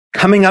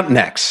Coming up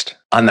next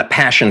on the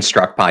Passion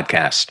Struck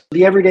podcast.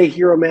 The Everyday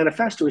Hero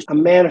Manifesto is a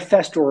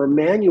manifesto or a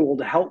manual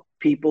to help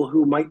people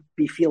who might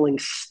be feeling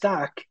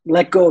stuck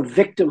let go of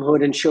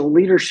victimhood and show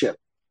leadership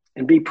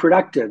and be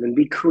productive and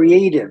be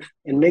creative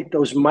and make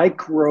those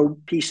micro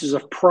pieces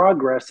of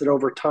progress that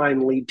over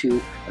time lead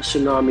to a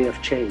tsunami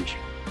of change.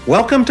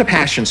 Welcome to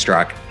Passion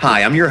Struck.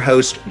 Hi, I'm your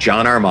host,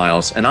 John R.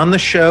 Miles, and on the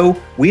show,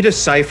 we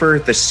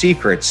decipher the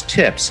secrets,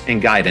 tips,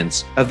 and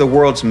guidance of the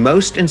world's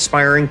most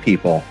inspiring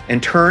people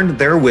and turn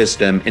their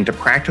wisdom into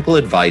practical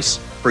advice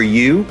for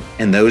you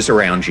and those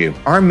around you.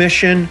 Our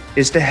mission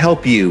is to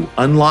help you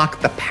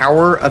unlock the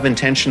power of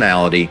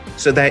intentionality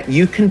so that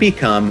you can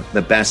become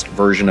the best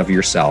version of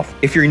yourself.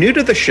 If you're new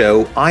to the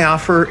show, I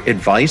offer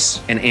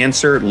advice and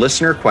answer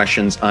listener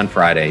questions on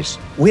Fridays.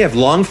 We have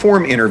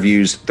long-form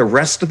interviews the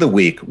rest of the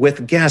week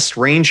with guests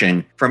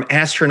ranging from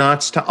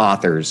astronauts to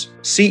authors,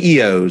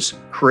 CEOs,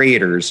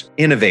 creators,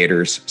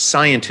 innovators,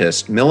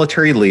 scientists,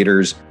 military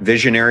leaders,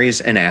 visionaries,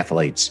 and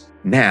athletes.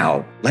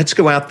 Now, let's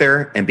go out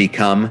there and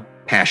become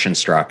Passion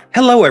Struck.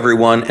 Hello,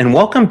 everyone, and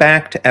welcome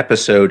back to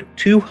episode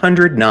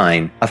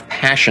 209 of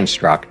Passion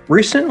Struck,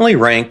 recently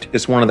ranked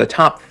as one of the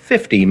top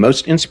 50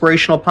 most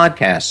inspirational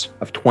podcasts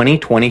of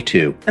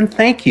 2022. And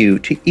thank you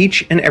to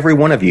each and every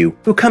one of you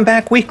who come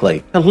back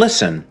weekly to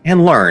listen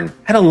and learn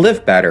how to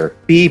live better,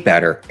 be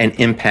better, and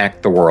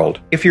impact the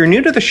world. If you're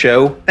new to the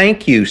show,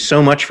 thank you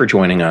so much for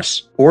joining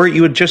us. Or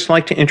you would just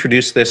like to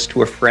introduce this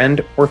to a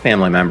friend or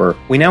family member,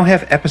 we now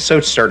have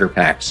episode starter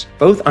packs,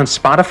 both on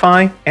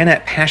Spotify and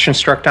at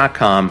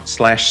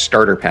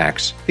passionstruck.com/starter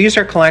packs. These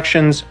are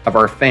collections of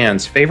our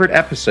fans' favorite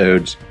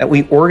episodes that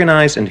we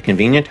organize into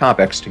convenient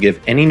topics to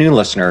give any new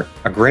listener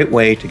a great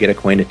way to get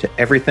acquainted to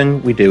everything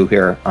we do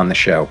here on the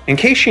show. In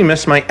case you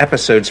missed my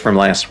episodes from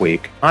last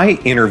week, I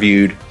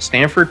interviewed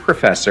Stanford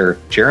professor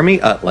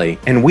Jeremy Utley,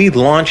 and we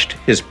launched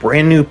his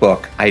brand new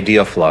book,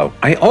 Idea Flow.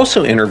 I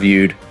also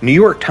interviewed New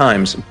York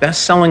Times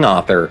best-selling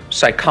author,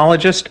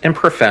 psychologist, and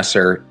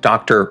professor,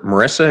 Dr.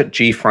 Marissa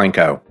G.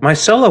 Franco. My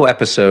solo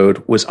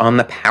episode was on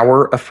the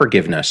power of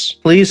forgiveness.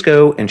 Please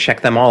go and check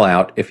them all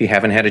out if you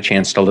haven't had a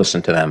chance to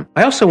listen to them.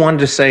 I also wanted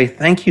to say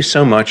thank you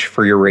so much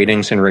for your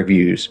ratings and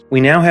reviews. We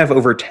now have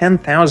over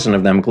 10,000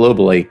 of them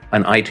globally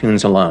on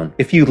iTunes alone.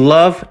 If you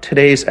love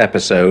today's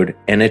episode,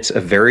 and it's a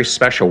very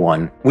special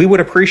one, we would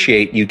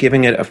appreciate you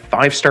giving it a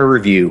 5-star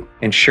review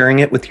and sharing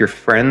it with your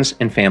friends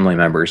and family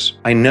members.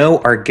 I know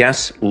our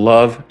guests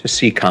love to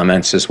see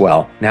comments as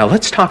well. Now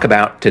let's talk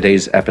about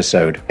today's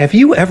episode. Have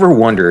you ever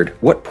wondered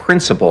what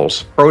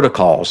principles,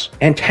 protocols,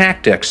 and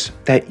tactics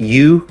that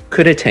you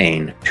could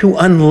attain to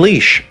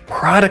unleash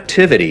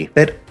productivity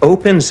that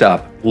opens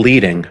up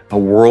leading a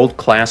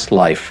world-class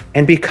life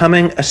and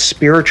becoming a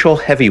spiritual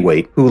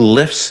heavyweight who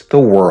lifts the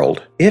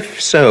world? If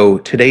so,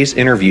 today's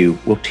interview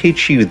will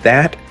teach you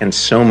that and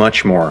so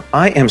much more.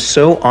 I am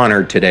so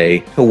honored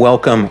today to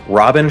welcome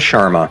Robin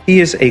Sharma. He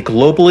is a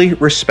globally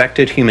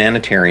respected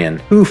humanitarian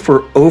who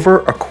for over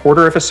a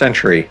quarter of a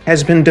century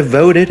has been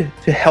devoted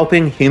to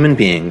helping human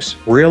beings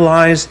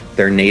realize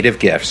their native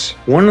gifts.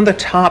 One of the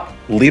top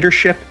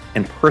leadership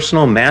and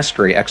personal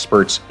mastery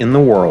experts in the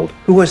world,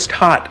 who has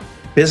taught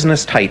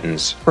business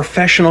titans,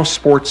 professional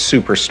sports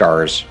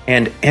superstars,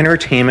 and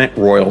entertainment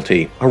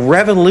royalty, a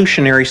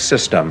revolutionary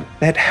system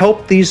that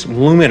helped these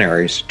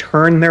luminaries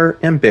turn their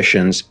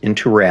ambitions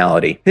into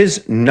reality.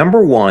 His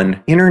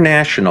 #1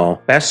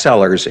 international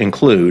bestsellers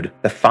include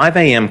The 5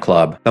 a.m.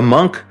 Club, The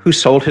Monk Who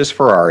Sold His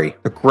Ferrari,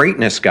 The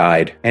Greatness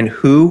Guide, and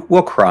Who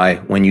Will Cry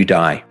When You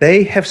Die.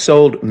 They have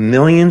sold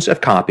millions of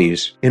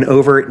copies in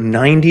over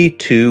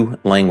 92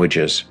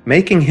 languages,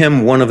 making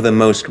him one of the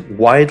most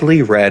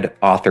widely read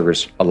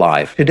authors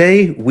alive.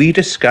 Today, we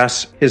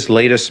discuss his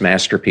latest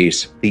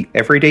masterpiece, the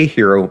Everyday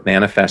Hero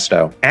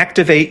Manifesto.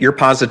 Activate your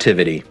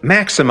positivity,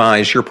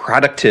 maximize your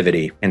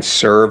productivity, and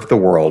serve the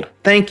world.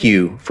 Thank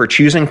you for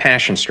choosing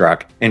Passion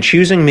Struck and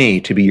choosing me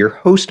to be your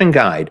host and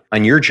guide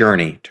on your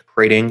journey to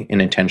creating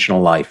an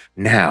intentional life.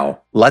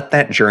 Now, let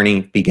that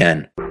journey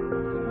begin.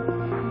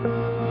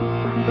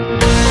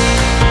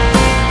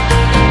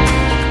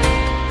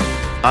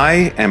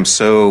 I am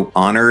so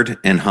honored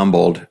and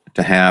humbled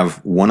to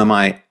have one of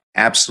my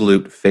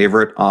absolute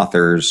favorite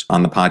authors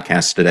on the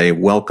podcast today.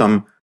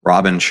 Welcome,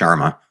 Robin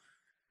Sharma.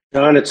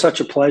 John, it's such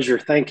a pleasure.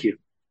 Thank you.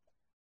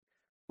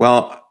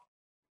 Well,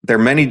 there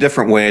are many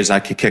different ways I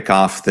could kick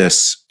off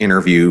this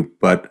interview,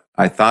 but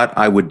I thought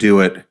I would do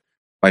it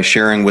by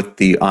sharing with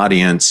the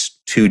audience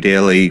 2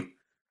 daily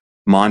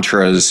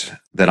mantras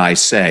that I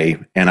say,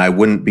 and I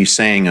wouldn't be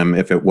saying them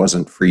if it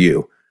wasn't for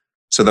you.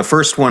 So the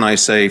first one I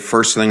say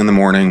first thing in the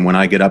morning when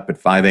I get up at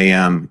 5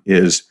 a.m.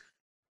 is,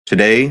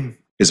 today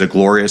is a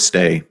glorious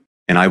day,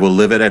 and I will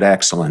live it at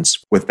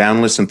excellence with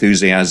boundless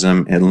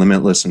enthusiasm and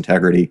limitless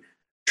integrity,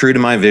 true to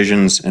my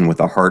visions and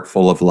with a heart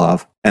full of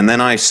love. And then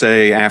I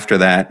say after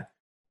that,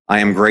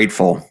 I am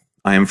grateful,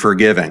 I am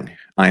forgiving,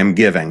 I am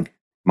giving.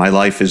 My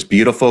life is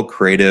beautiful,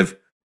 creative,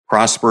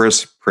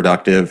 prosperous,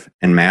 productive,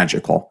 and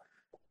magical.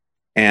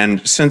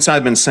 And since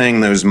I've been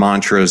saying those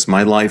mantras,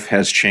 my life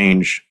has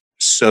changed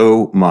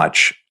so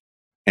much,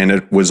 and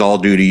it was all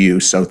due to you.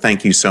 So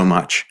thank you so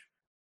much.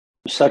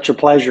 Such a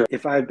pleasure.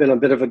 If I've been a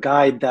bit of a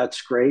guide,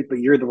 that's great, but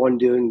you're the one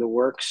doing the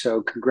work.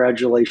 So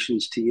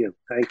congratulations to you.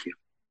 Thank you.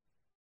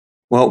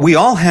 Well, we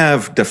all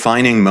have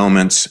defining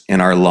moments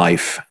in our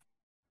life.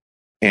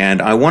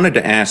 And I wanted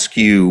to ask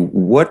you,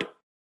 what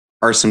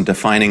are some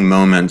defining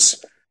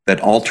moments that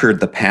altered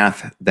the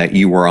path that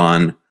you were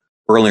on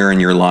earlier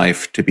in your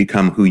life to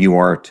become who you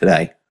are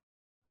today?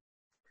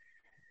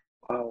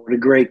 Oh, what a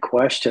great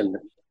question.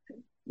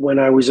 When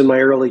I was in my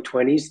early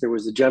 20s, there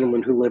was a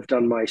gentleman who lived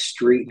on my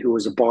street who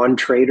was a bond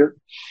trader.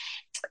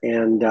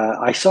 And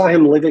I saw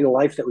him living a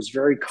life that was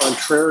very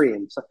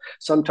contrarian. So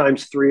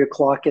sometimes 3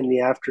 o'clock in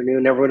the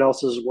afternoon, everyone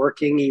else is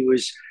working. He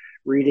was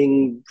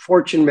reading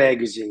Fortune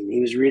magazine.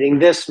 He was reading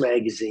this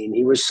magazine.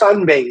 He was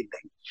sunbathing.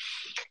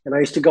 And I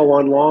used to go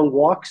on long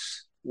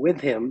walks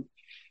with him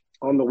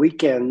on the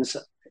weekends.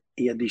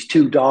 He had these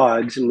two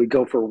dogs, and we'd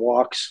go for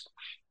walks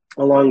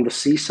along the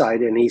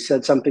seaside. And he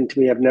said something to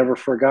me I've never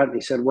forgotten.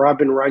 He said,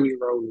 "Robin, run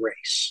your own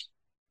race."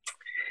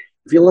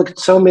 If you look at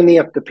so many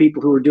of the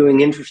people who are doing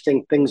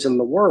interesting things in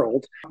the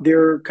world,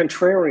 they're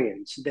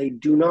contrarians. They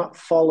do not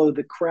follow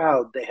the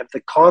crowd. They have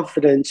the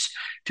confidence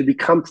to be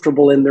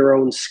comfortable in their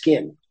own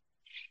skin.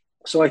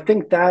 So I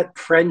think that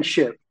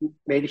friendship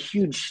made a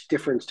huge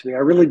difference to me. I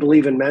really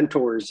believe in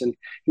mentors, and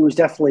he was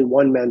definitely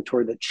one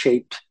mentor that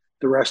shaped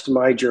the rest of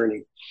my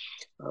journey.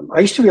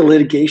 I used to be a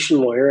litigation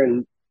lawyer,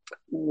 and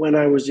when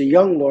I was a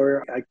young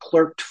lawyer, I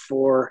clerked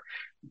for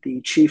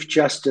the Chief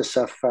Justice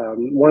of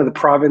one of the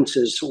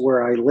provinces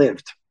where I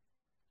lived.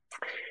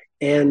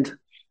 And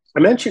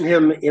I mentioned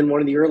him in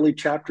one of the early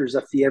chapters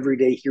of the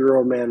Everyday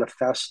Hero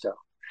Manifesto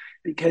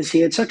because he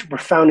had such a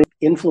profound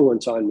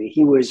influence on me.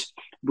 He was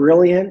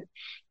brilliant.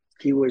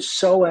 He was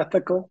so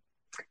ethical.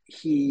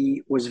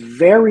 He was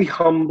very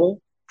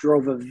humble,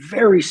 drove a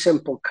very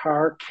simple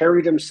car,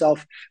 carried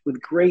himself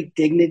with great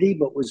dignity,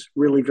 but was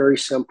really very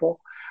simple.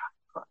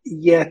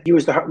 Yet he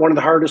was one of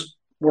the hardest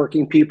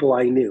working people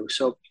I knew.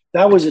 So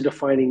that was a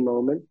defining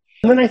moment.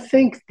 And then I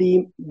think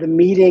the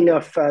meeting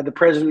of the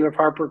president of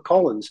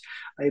HarperCollins.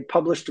 I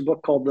published a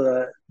book called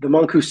The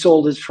Monk Who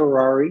Sold His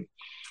Ferrari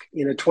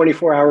in a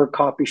 24-hour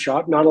copy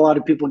shop. Not a lot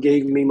of people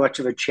gave me much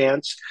of a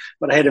chance,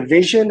 but I had a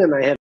vision and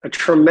I had a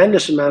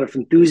tremendous amount of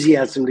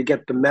enthusiasm to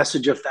get the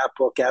message of that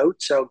book out.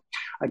 So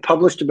I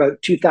published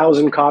about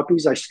 2,000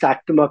 copies. I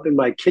stacked them up in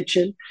my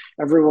kitchen.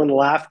 Everyone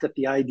laughed at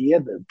the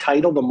idea, the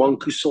title, The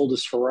Monk Who Sold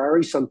His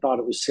Ferrari. Some thought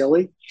it was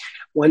silly.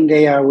 One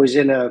day I was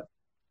in a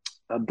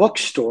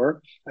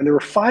bookstore, and there were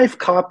 5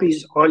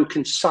 copies on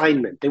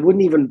consignment. They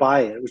wouldn't even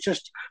buy it. It was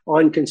just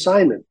on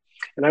consignment.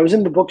 And I was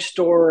in the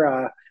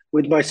bookstore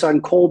with my son,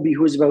 Colby,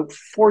 who was about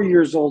 4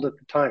 years old at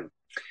the time.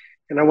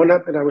 And I went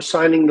up and I was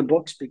signing the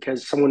books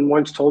because someone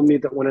once told me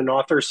that when an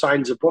author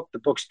signs a book, the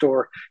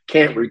bookstore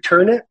can't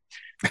return it.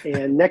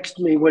 And next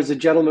to me was a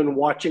gentleman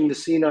watching the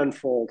scene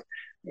unfold.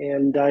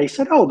 And I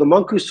said, "Oh, The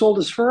Monk Who Sold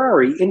His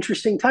Ferrari.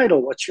 Interesting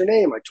title. What's your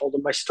name?" I told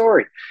him my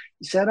story.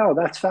 He said, "Oh,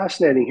 that's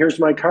fascinating. Here's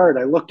my card."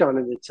 I looked on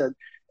it. It said,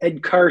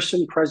 "Ed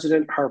Carson,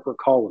 President,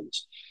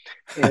 HarperCollins."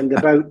 And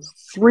about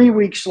 3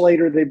 weeks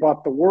later, they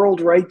bought the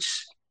world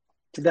rights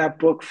to that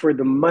book for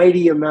the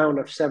mighty amount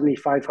of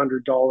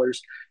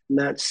 $7,500. And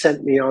that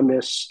sent me on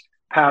this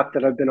path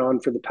that I've been on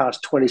for the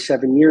past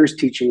 27 years,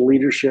 teaching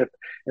leadership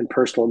and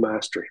personal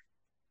mastery.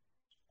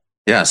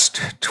 Yes,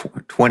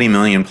 20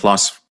 million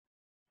plus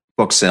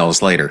book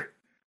sales later.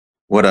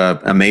 What an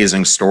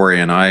amazing story.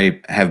 And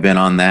I have been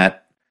on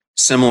that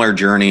similar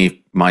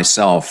journey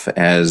myself.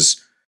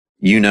 As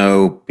you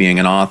know, being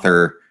an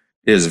author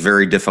is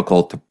very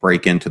difficult to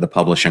break into the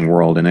publishing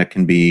world, and it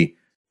can be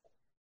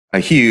a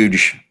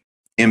huge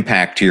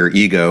impact to your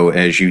ego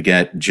as you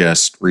get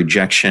just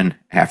rejection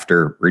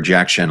after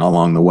rejection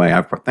along the way.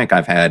 I think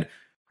I've had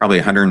probably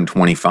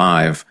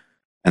 125.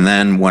 And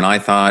then when I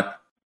thought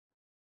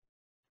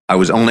I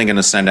was only going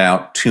to send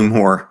out 2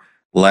 more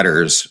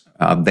letters,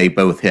 they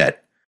both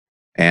hit.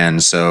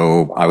 And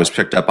so I was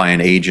picked up by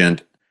an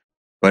agent,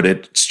 but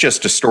it's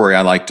just a story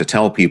I like to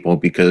tell people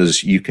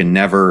because you can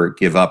never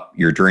give up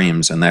your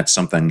dreams. And that's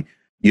something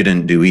you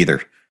didn't do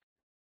either.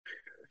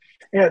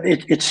 Yeah,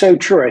 it's so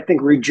true. I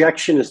think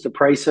rejection is the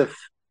price of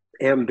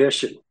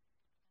ambition.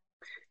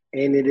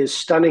 And it is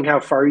stunning how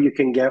far you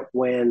can get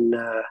when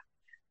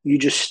you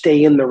just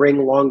stay in the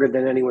ring longer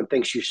than anyone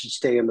thinks you should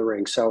stay in the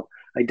ring. So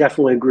I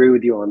definitely agree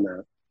with you on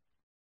that.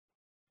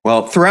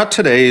 Well, throughout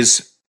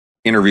today's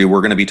interview,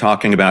 we're going to be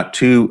talking about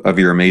 2 of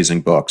your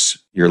amazing books.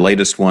 Your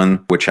latest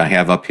one, which I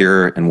have up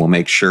here, and we'll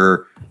make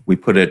sure we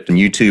put it on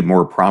YouTube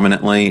more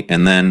prominently,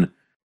 and then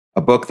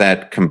a book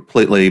that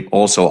completely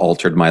also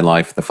altered my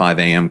life, The 5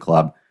 a.m.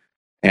 Club.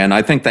 And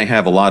I think they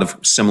have a lot of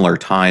similar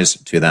ties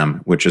to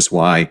them, which is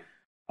why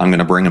I'm going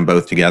to bring them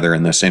both together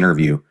in this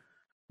interview.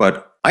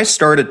 But I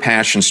started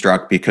Passion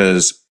Struck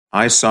because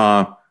I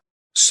saw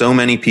so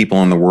many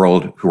people in the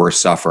world who are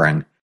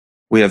suffering.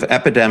 We have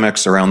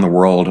epidemics around the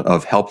world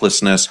of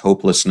helplessness,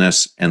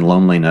 hopelessness, and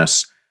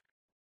loneliness.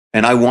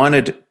 And I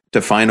wanted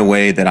to find a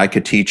way that I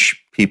could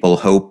teach people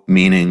hope,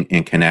 meaning,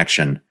 and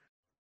connection.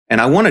 And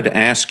I wanted to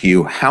ask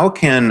you, how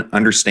can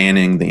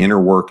understanding the inner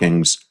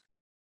workings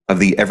of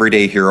the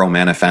Everyday Hero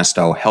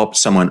Manifesto help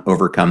someone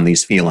overcome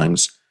these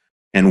feelings?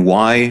 And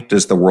why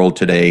does the world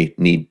today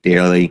need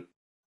daily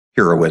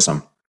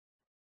heroism?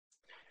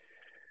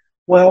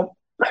 Well,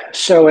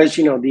 so as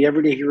you know, the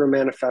Everyday Hero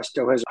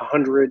Manifesto has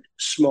 100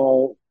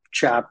 small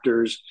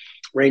chapters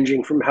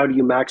ranging from how do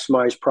you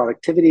maximize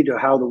productivity to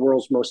how the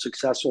world's most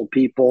successful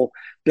people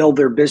build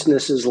their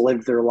businesses,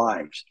 live their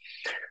lives.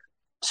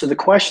 So the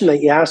question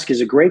that you ask is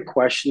a great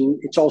question.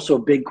 It's also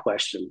a big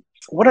question.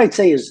 What I'd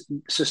say is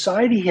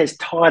society has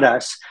taught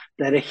us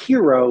that a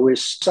hero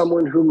is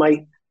someone who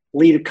might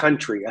lead a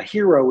country. A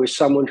hero is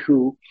someone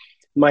who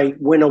might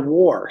win a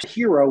war. A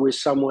hero is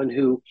someone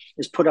who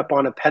is put up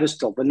on a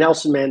pedestal. The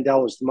Nelson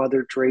Mandelas, the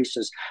Mother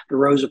Teresa's, the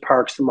Rosa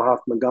Parks, the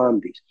Mahatma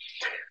Gandhis.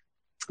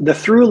 The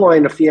through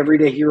line of the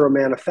Everyday Hero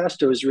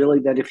Manifesto is really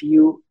that if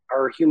you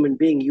are a human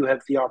being, you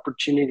have the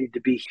opportunity to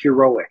be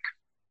heroic.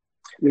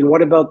 I mean,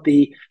 what about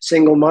the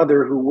single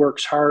mother who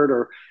works hard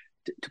or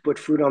to put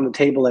food on the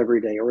table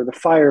every day, or the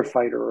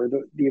firefighter, or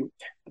the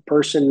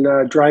person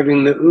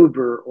driving the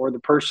Uber, or the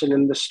person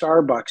in the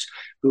Starbucks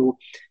who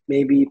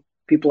maybe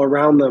people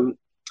around them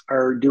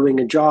are doing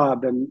a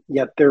job and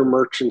yet they're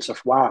merchants of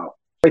wow.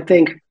 I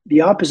think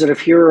the opposite of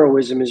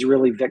heroism is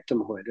really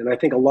victimhood. And I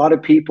think a lot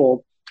of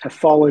people have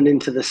fallen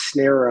into the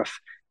snare of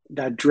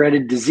that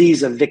dreaded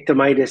disease of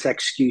victimitis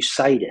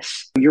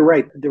excusitis. You're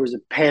right. There was a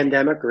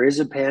pandemic or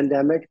is a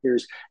pandemic.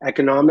 There's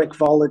economic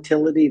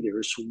volatility.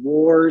 There's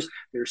wars.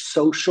 There's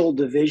social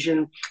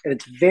division. And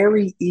it's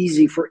very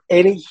easy for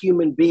any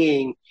human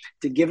being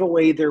to give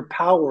away their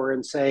power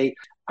and say,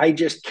 I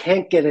just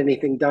can't get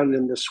anything done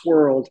in this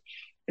world,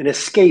 and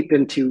escape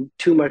into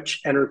too much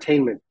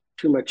entertainment,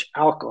 too much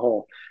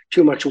alcohol,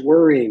 too much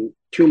worrying,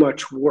 too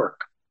much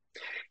work.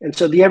 And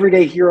so the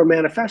Everyday Hero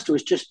Manifesto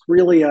is just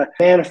really a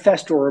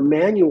manifesto or a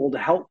manual to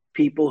help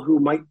people who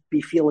might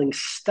be feeling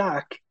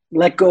stuck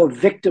let go of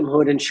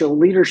victimhood and show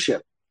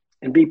leadership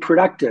and be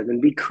productive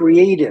and be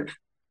creative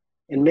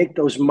and make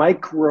those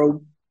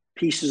micro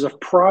pieces of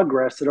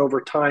progress that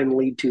over time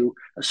lead to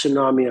a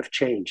tsunami of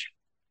change.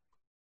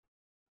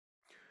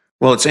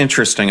 Well, it's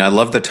interesting. I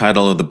love the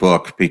title of the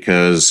book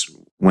because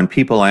when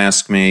people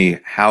ask me,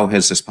 how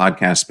has this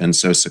podcast been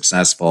so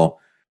successful?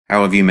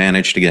 How have you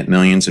managed to get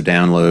millions of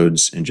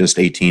downloads in just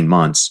 18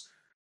 months?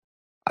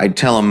 I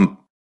tell them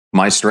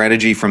my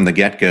strategy from the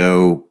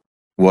get-go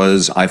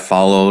was I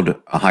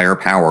followed a higher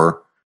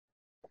power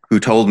who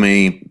told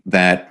me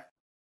that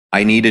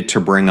I needed to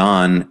bring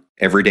on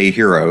everyday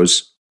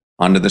heroes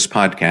onto this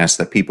podcast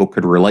that people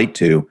could relate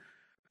to.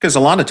 Because a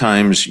lot of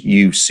times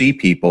you see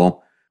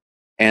people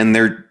and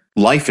their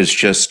life is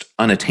just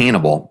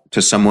unattainable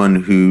to someone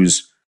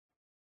who's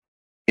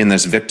in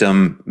this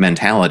victim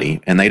mentality,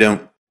 and they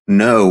don't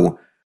know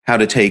how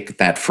to take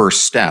that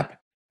first step.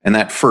 And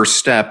that first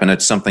step, and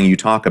it's something you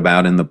talk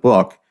about in the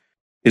book,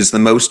 is the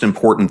most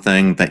important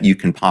thing that you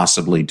can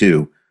possibly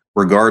do,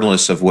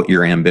 regardless of what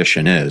your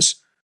ambition is.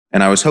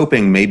 And I was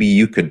hoping maybe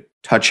you could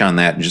touch on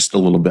that just a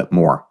little bit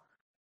more.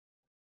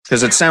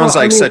 Because it sounds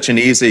like such an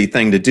easy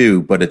thing to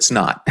do, but it's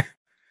not.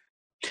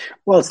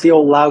 Well, it's the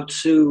old Lao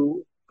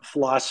Tzu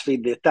philosophy.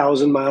 The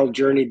 1,000-mile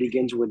journey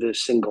begins with a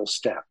single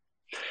step.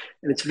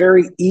 And it's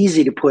very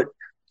easy to put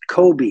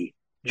Kobe,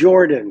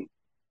 Jordan,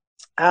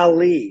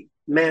 Ali,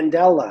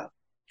 Mandela,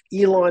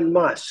 Elon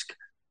Musk,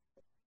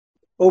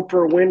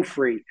 Oprah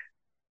Winfrey,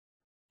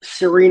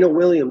 Serena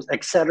Williams,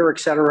 et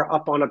cetera,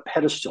 up on a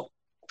pedestal.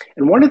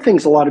 And one of the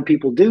things a lot of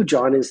people do,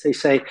 John, is they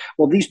say,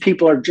 well, these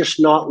people are just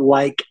not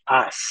like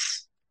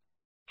us.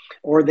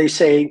 Or they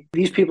say,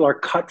 these people are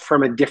cut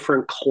from a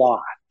different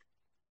cloth.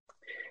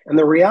 And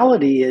the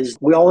reality is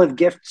we all have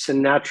gifts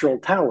and natural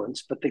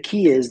talents, but the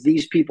key is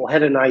these people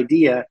had an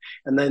idea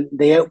and then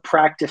they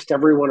out-practiced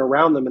everyone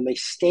around them and they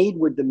stayed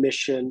with the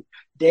mission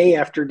day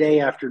after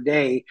day after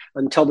day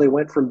until they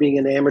went from being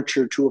an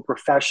amateur to a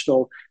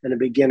professional and a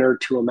beginner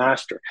to a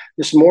master.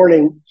 This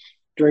morning,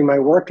 during my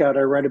workout,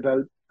 I read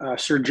about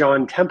Sir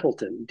John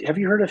Templeton. Have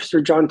you heard of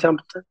Sir John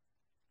Templeton?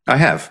 I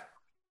have.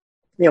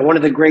 Yeah, one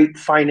of the great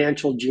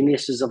financial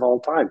geniuses of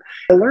all time.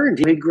 I learned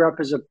he grew up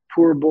as a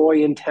poor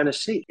boy in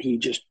Tennessee. He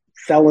just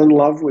fell in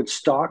love with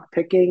stock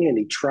picking and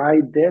he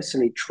tried this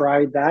and he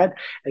tried that.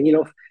 And, you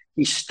know,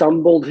 he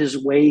stumbled his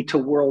way to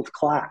world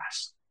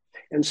class.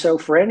 And so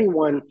for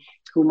anyone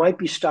who might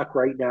be stuck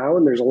right now,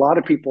 and there's a lot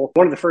of people,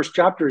 one of the first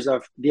chapters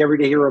of the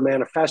Everyday Hero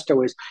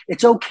Manifesto is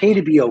it's okay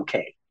to be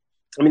okay.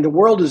 I mean, the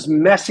world is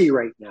messy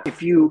right now.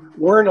 If you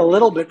weren't a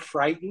little bit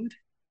frightened,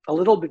 a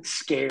little bit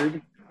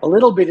scared, a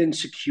little bit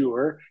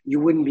insecure, you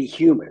wouldn't be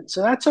human.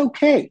 So that's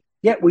okay.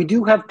 Yet we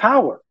do have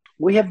power.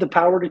 We have the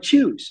power to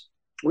choose.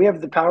 We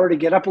have the power to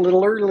get up a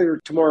little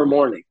earlier tomorrow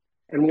morning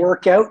and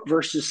work out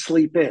versus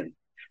sleep in.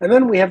 And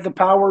then we have the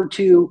power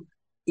to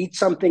eat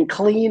something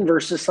clean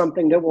versus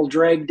something that will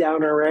drag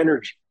down our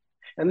energy.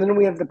 And then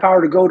we have the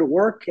power to go to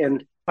work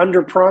and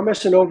under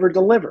promise and over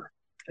deliver.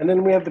 And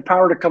then we have the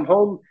power to come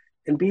home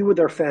and be with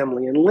our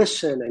family and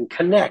listen and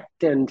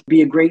connect and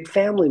be a great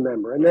family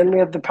member. And then we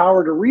have the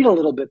power to read a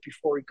little bit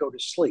before we go to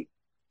sleep.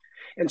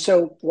 And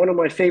so one of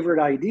my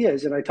favorite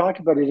ideas, and I talk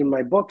about it in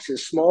my books,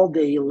 is small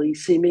daily,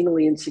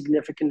 seemingly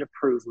insignificant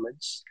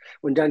improvements,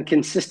 when done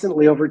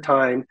consistently over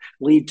time,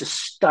 lead to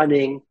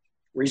stunning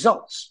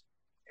results.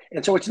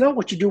 And so it's not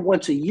what you do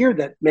once a year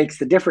that makes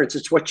the difference.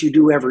 It's what you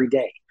do every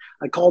day.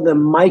 I call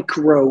them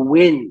micro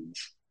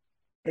wins.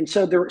 And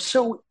so they're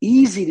so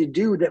easy to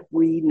do that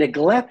we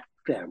neglect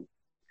them.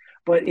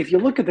 But if you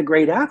look at the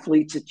great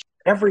athletes, it's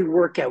every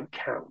workout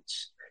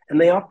counts and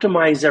they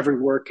optimize every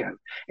workout.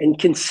 And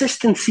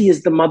consistency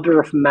is the mother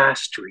of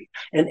mastery.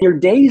 And your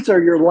days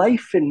are your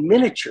life in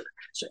miniature.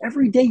 So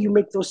every day you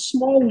make those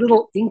small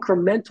little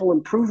incremental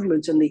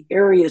improvements in the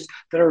areas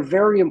that are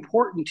very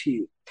important to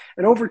you.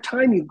 And over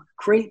time, you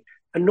create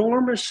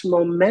enormous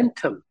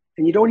momentum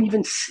and you don't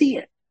even see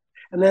it.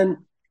 And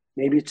then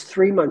maybe it's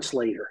 3 months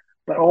later,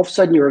 but all of a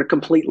sudden you're in a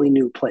completely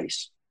new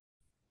place.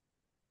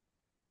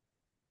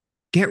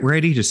 Get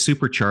ready to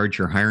supercharge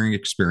your hiring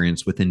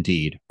experience with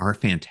Indeed, our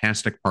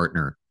fantastic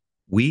partner.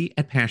 We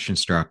at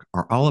PassionStruck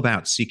are all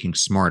about seeking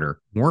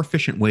smarter, more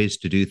efficient ways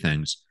to do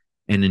things,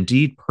 and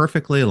Indeed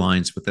perfectly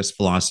aligns with this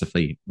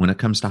philosophy when it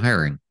comes to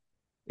hiring.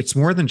 It's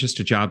more than just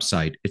a job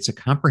site, it's a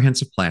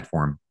comprehensive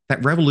platform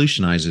that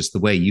revolutionizes the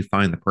way you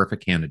find the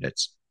perfect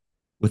candidates.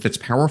 With its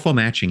powerful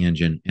matching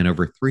engine and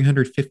over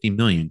 350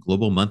 million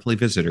global monthly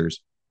visitors,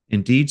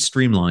 Indeed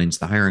streamlines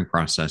the hiring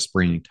process,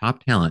 bringing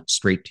top talent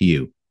straight to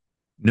you.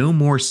 No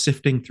more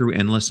sifting through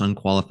endless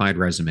unqualified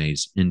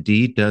resumes.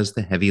 Indeed does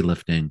the heavy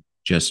lifting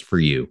just for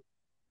you.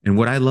 And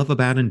what I love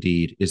about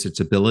Indeed is its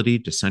ability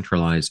to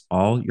centralize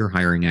all your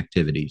hiring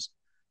activities,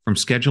 from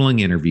scheduling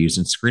interviews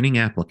and screening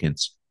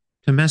applicants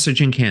to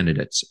messaging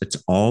candidates.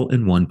 It's all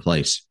in one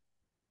place.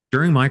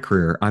 During my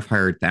career, I've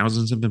hired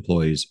thousands of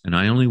employees, and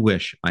I only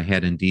wish I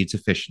had Indeed's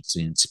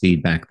efficiency and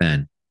speed back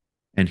then.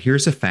 And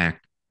here's a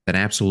fact that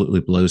absolutely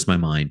blows my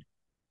mind.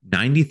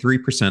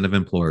 93% of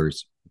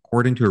employers,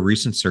 according to a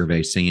recent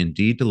survey, say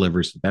Indeed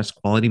delivers the best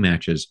quality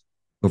matches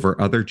over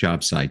other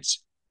job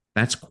sites.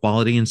 That's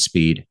quality and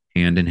speed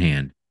hand in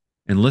hand.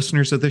 And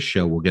listeners of this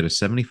show will get a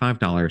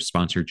 $75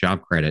 sponsored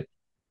job credit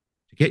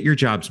to get your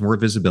jobs more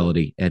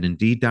visibility at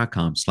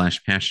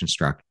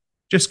Indeed.com/passionstruck.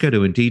 Just go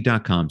to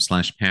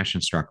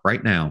Indeed.com/passionstruck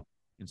right now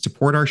and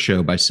support our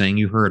show by saying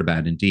you heard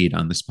about Indeed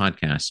on this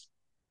podcast.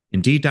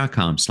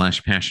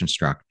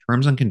 Indeed.com/passionstruck.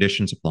 Terms and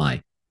conditions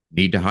apply.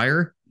 Need to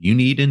hire? You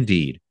need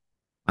Indeed.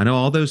 I know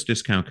all those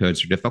discount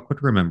codes are difficult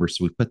to remember,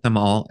 so we put them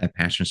all at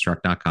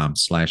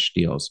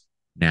passionstruck.com/deals.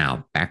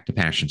 Now, back to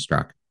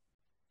PassionStruck.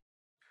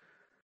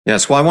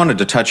 Yes, well, I wanted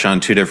to touch on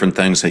two different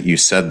things that you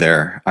said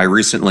there. I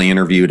recently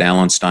interviewed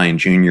Alan Stein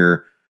Jr.,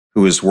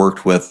 who has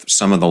worked with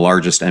some of the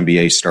largest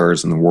NBA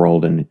stars in the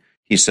world, and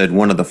he said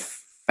one of the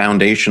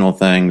foundational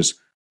things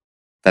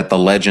that the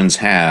legends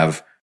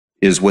have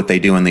is what they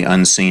do in the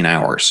unseen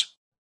hours,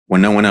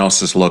 when no one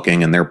else is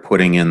looking and they're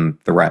putting in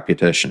the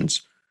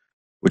repetitions,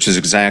 which is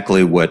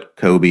exactly what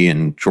Kobe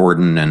and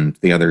Jordan and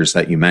the others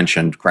that you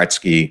mentioned,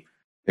 Gretzky,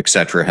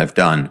 etc., have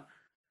done.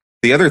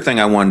 The other thing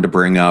I wanted to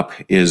bring up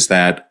is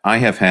that I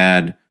have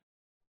had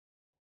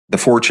the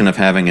fortune of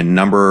having a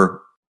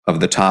number of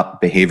the top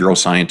behavioral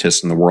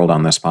scientists in the world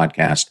on this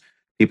podcast.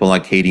 People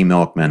like Katie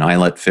Milkman,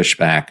 Eilert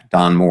Fishback,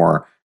 Don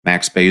Moore,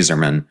 Max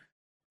Bazerman.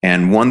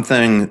 And one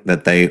thing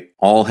that they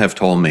all have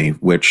told me,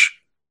 which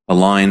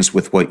aligns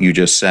with what you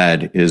just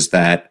said, is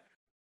that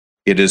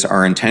it is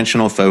our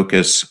intentional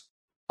focus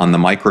on the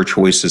micro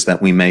choices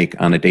that we make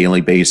on a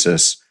daily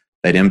basis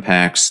that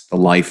impacts the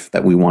life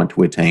that we want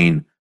to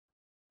attain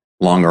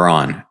longer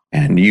on.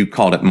 And you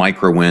called it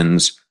micro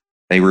wins.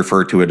 They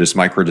refer to it as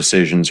micro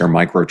decisions or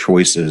micro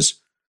choices.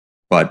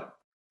 But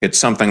it's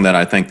something that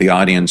I think the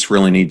audience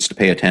really needs to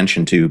pay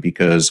attention to,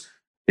 because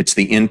it's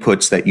the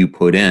inputs that you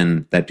put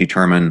in that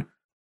determine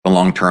the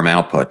long-term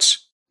outputs.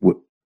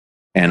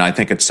 And I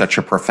think it's such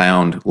a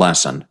profound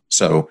lesson.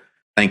 So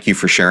thank you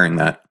for sharing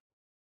that.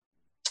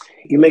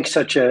 You make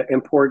such an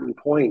important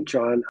point,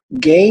 John.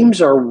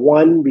 Games are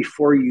won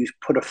before you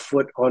put a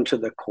foot onto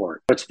the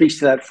court. It speaks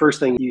to that first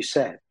thing you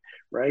said,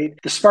 right?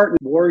 The Spartan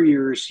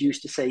warriors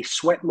used to say,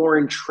 sweat more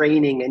in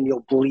training and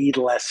you'll bleed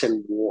less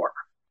in war.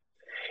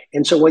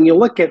 And so when you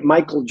look at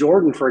Michael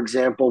Jordan, for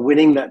example,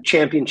 winning that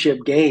championship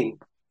game,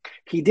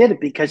 he did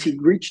it because he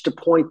reached a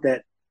point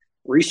that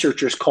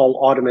researchers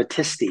call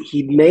automaticity.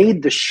 He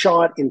made the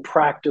shot in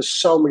practice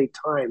so many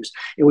times,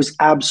 it was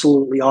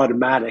absolutely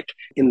automatic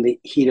in the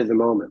heat of the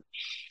moment.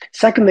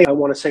 Second thing I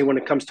want to say when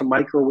it comes to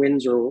micro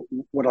wins, or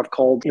what I've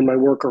called in my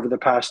work over the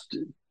past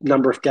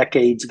number of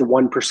decades, the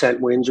 1%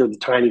 wins or the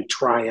tiny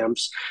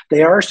triumphs,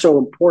 they are so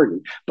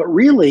important. But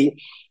really,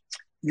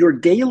 your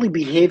daily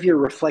behavior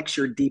reflects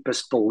your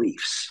deepest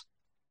beliefs.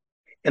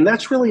 And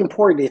that's really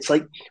important. It's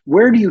like,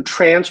 where do you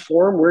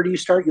transform? Where do you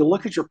start? You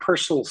look at your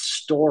personal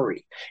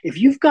story. If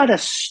you've got a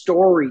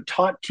story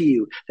taught to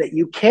you that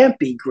you can't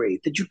be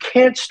great, that you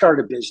can't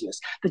start a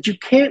business, that you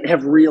can't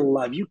have real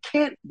love, you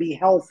can't be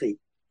healthy,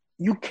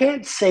 you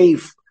can't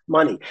save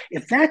money.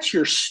 If that's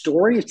your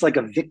story, it's like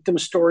a victim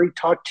story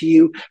taught to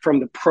you from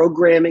the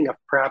programming of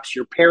perhaps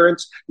your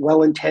parents,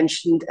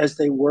 well-intentioned as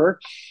they were,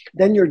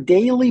 then your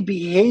daily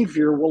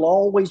behavior will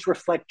always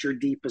reflect your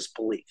deepest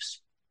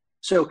beliefs.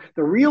 So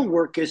the real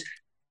work is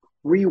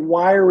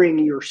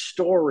rewiring your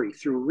story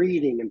through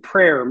reading and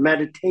prayer,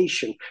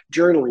 meditation,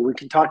 journaling. We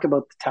can talk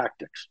about the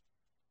tactics.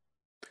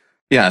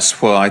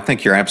 Yes, well, I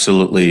think you're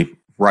absolutely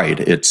right.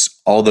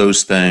 It's all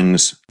those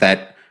things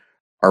that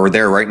are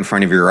there right in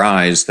front of your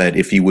eyes that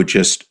if you would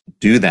just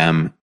do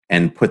them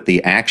and put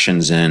the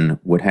actions in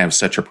would have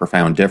such a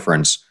profound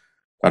difference.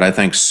 But I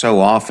think so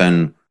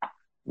often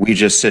we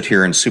just sit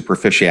here in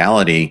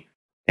superficiality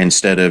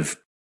instead of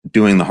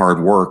doing the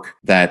hard work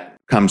that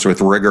comes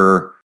with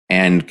rigor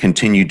and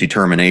continued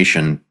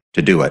determination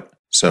to do it.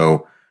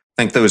 So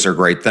I think those are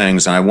great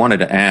things. And I wanted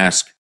to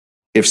ask,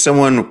 if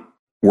someone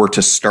were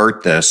to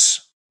start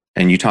this,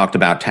 and you talked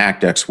about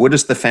tactics, what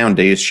is the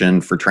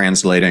foundation for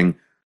translating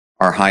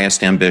our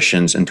highest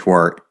ambitions into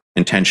our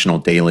intentional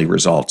daily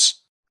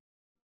results?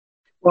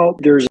 Well,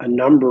 there's a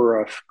number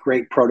of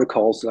great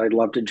protocols that I'd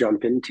love to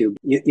jump into.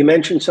 You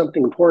mentioned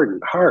something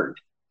important, hard.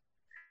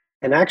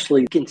 And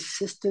actually,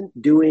 consistent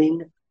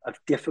doing of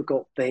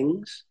difficult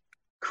things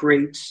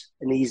creates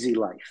an easy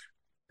life.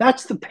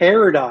 That's the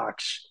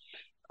paradox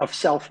of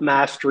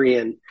self-mastery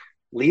and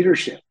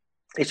leadership.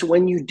 It's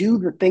when you do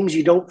the things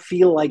you don't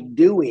feel like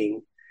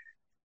doing,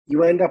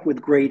 you end up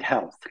with great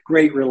health,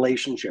 great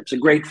relationships, a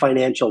great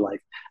financial life,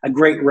 a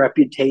great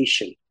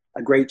reputation,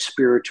 a great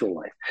spiritual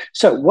life.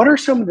 So what are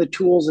some of the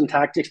tools and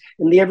tactics?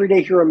 In the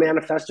Everyday Hero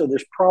Manifesto,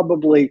 there's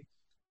probably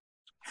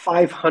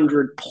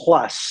 500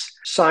 plus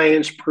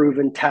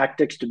science-proven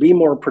tactics to be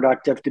more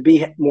productive, to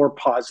be more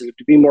positive,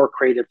 to be more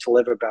creative, to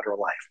live a better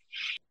life.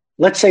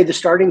 Let's say the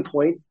starting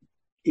point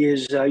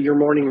is your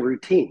morning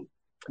routine.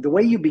 The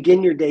way you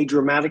begin your day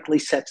dramatically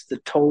sets the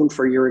tone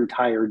for your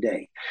entire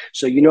day.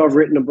 So, I've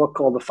written a book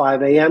called The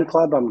 5 a.m.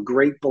 Club. I'm a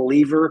great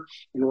believer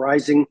in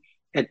rising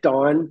at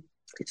dawn.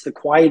 It's the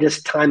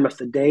quietest time of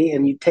the day.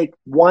 And you take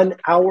 1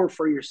 hour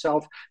for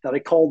yourself that I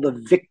call the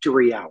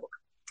victory hour.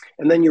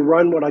 And then you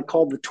run what I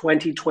call the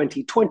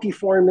 20-20-20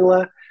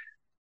 formula.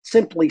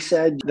 Simply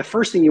said, the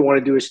first thing you want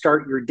to do is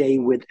start your day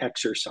with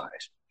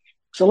exercise.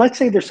 So let's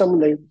say there's someone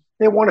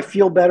they want to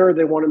feel better,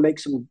 they want to make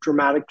some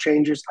dramatic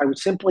changes. I would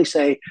simply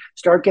say,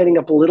 start getting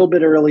up a little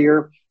bit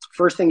earlier.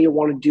 First thing you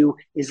want to do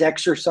is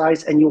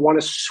exercise, and you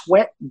want to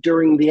sweat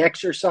during the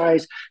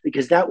exercise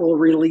because that will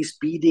release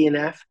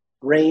BDNF,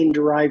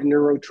 brain-derived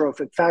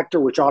neurotrophic factor,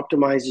 which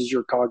optimizes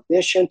your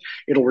cognition.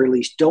 It'll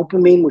release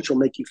dopamine, which will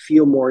make you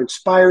feel more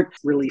inspired,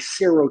 release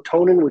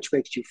serotonin, which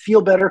makes you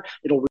feel better.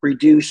 It'll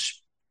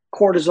reduce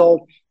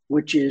cortisol,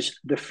 which is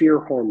the fear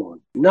hormone.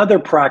 Another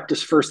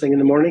practice first thing in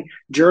the morning,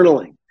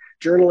 journaling.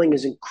 Journaling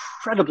is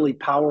incredibly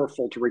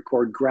powerful to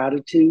record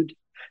gratitude,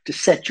 to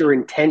set your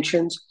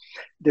intentions.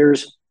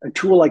 There's a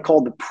tool I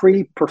call the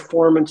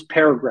pre-performance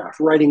paragraph,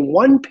 writing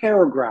one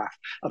paragraph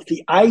of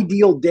the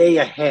ideal day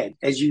ahead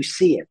as you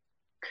see it.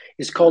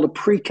 Is called a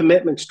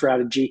pre-commitment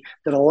strategy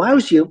that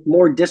allows you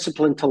more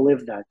discipline to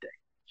live that day.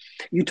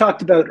 You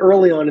talked about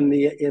early on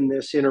in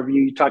this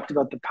interview, you talked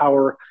about the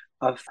power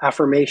of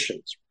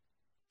affirmations.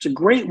 It's a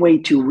great way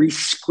to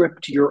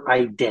re-script your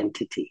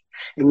identity,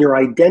 and your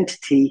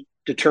identity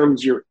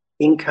determines your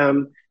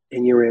income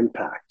and your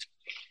impact.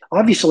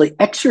 Obviously,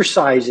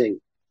 exercising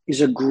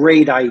is a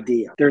great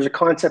idea. There's a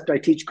concept I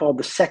teach called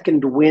the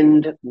second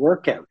wind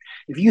workout.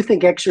 If you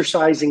think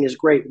exercising is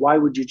great, why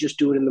would you just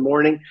do it in the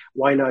morning?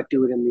 Why not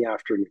do it in the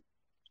afternoon?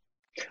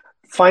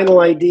 Final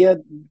idea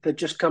that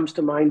just comes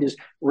to mind is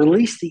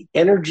release the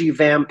energy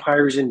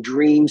vampires and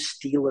dream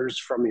stealers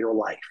from your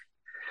life.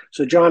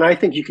 So, John, I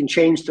think you can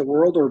change the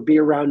world or be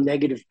around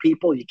negative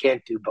people. You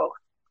can't do both.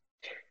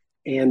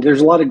 And there's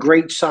a lot of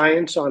great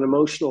science on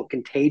emotional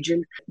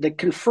contagion that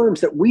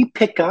confirms that we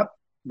pick up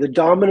the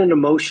dominant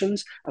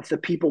emotions of the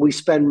people we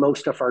spend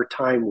most of our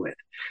time with.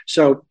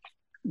 So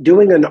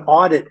doing an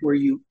audit where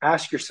you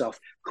ask yourself,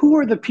 who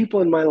are the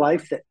people in my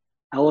life that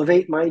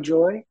elevate my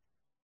joy?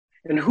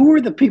 And who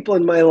are the people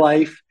in my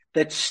life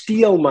that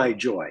steal my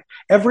joy?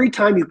 Every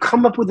time you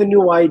come up with a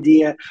new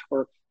idea,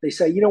 or they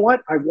say, you know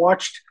what, I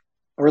watched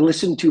or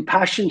listened to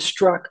Passion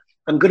Struck,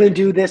 I'm going to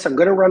do this, I'm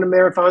going to run a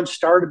marathon,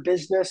 start a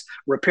business,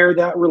 repair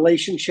that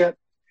relationship.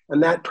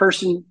 And that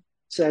person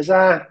says,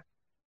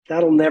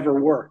 that'll never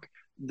work.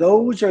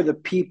 Those are the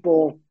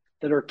people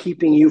that are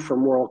keeping you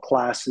from world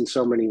class in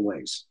so many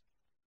ways.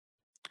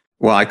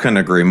 Well, I couldn't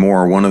agree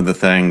more. One of the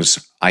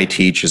things I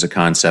teach is a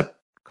concept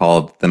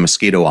called the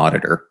mosquito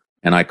auditor.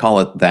 And I call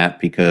it that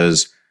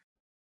because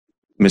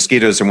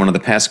mosquitoes are one of the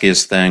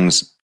peskiest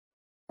things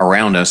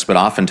around us, but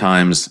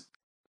oftentimes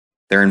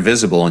they're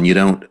invisible and you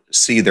don't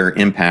see their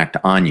impact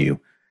on you.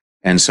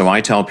 And so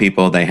I tell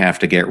people they have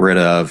to get rid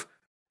of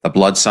the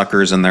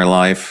bloodsuckers in their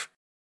life,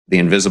 the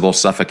invisible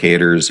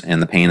suffocators,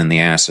 and the pain in the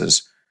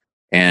asses.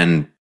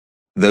 And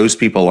those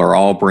people are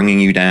all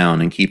bringing you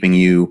down and keeping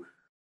you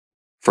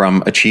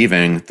from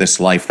achieving this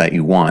life that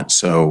you want.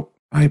 So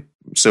I'm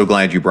so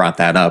glad you brought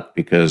that up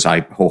because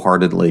I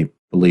wholeheartedly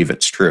believe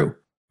it's true.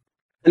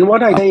 And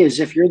what I say is,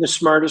 if you're the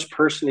smartest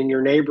person in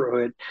your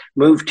neighborhood,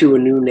 move to a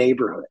new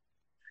neighborhood,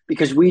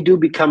 because we do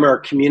become our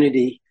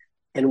community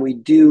and we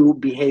do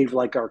behave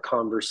like our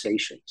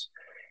conversations.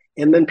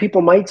 And then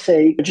people might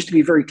say, just to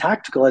be very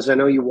tactical, as I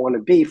know you want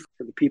to be for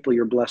the people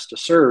you're blessed to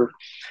serve,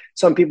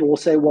 some people will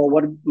say, well,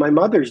 what if my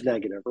mother's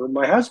negative or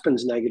my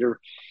husband's negative?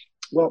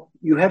 Well,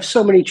 you have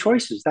so many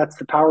choices. That's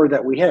the power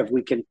that we have.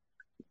 We can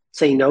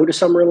say no to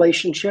some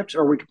relationships,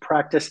 or we can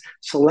practice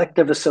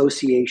selective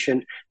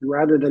association. And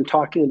rather than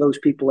talking to those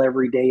people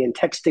every day and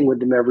texting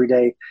with them every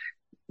day,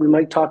 we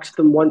might talk to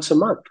them once a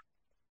month.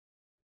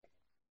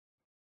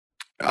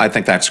 I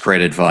think that's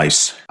great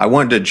advice. I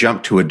wanted to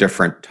jump to a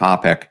different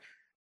topic.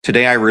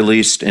 Today, I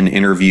released an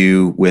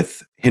interview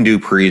with Hindu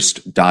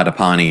priest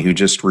Dadapani, who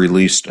just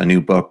released a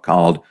new book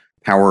called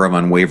Power of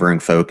Unwavering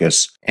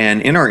Focus.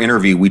 And in our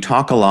interview, we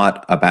talk a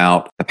lot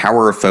about the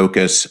power of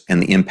focus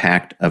and the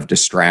impact of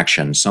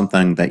distraction,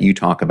 something that you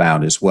talk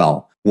about as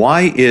well.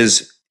 Why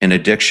is an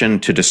addiction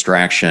to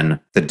distraction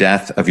the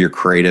death of your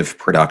creative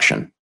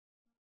production?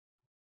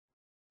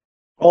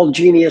 All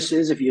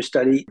geniuses, if you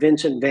study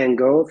Vincent van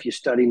Gogh, if you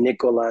study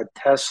Nikola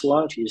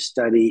Tesla, if you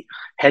study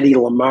Hedy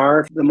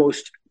Lamarr, the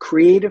most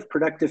creative,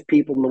 productive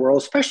people in the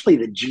world, especially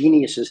the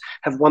geniuses,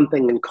 have one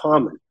thing in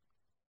common.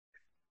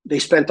 They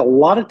spent a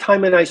lot of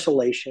time in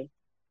isolation.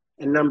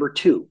 And number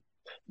two,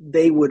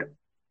 they would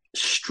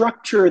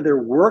structure their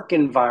work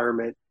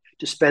environment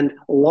to spend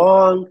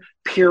long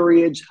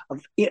periods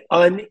of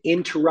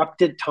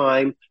uninterrupted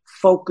time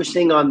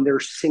focusing on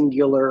their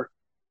singular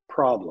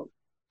problem.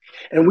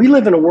 And we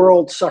live in a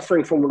world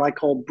suffering from what I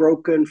call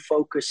broken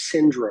focus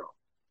syndrome.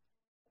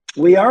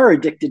 We are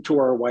addicted to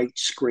our white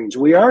screens.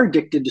 We are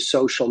addicted to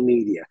social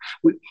media.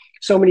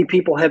 So many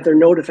people have their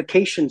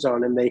notifications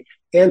on and they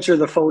answer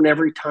the phone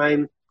every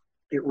time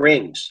it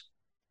rings.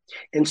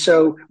 And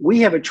so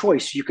we have a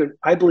choice.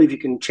 I believe you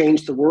can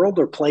change the world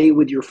or play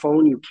with your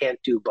phone. You can't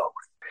do both.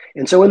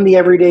 And so in the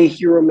Everyday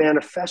Hero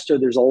Manifesto,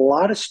 there's a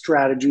lot of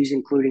strategies,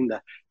 including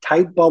the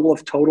tight bubble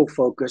of total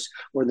focus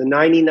or the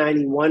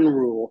 90-91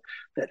 rule,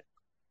 that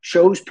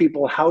shows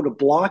people how to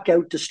block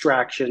out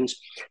distractions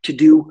to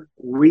do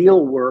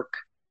real work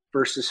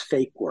versus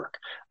fake work.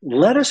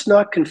 Let us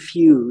not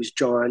confuse,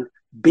 John,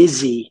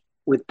 busy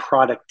with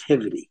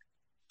productivity.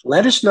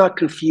 Let us not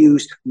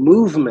confuse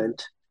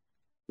movement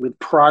with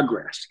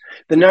progress.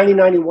 The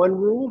 90-91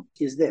 rule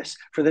is this: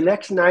 for the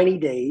next 90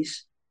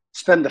 days,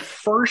 spend the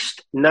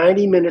first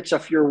 90 minutes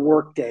of your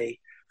workday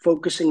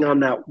focusing on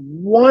that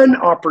one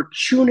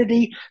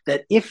opportunity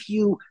that, if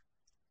you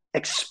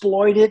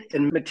exploit it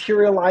and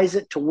materialize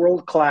it to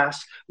world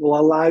class, will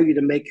allow you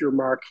to make your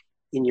mark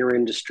in your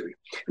industry.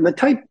 And the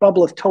tight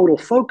bubble of total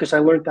focus, I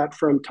learned that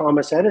from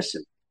Thomas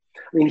Edison.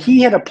 I mean,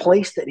 he had a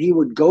place that he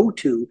would go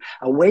to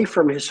away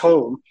from his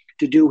home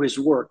to do his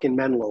work in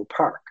Menlo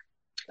Park.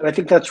 And I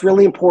think that's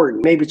really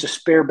important. Maybe it's a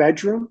spare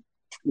bedroom.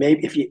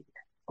 Maybe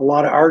a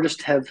lot of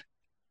artists have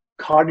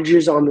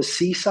cottages on the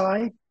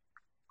seaside,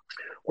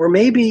 or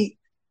maybe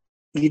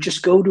you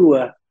just go to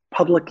a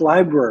public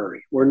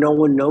library where no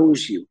one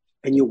knows you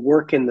and you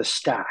work in the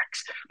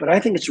stacks. But I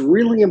think it's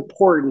really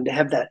important to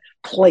have that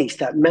place,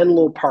 that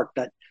Menlo Park,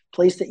 that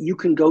place that you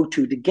can go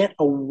to get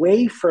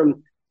away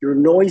from your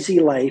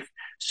noisy life,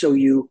 so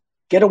you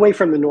get away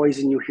from the noise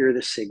and you hear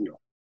the signal.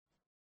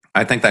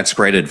 I think that's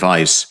great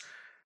advice.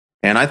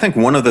 And I think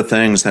one of the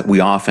things that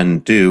we often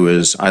do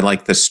is, I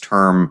like this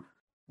term,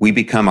 we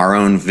become our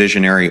own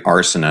visionary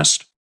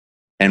arsonist.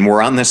 And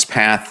we're on this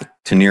path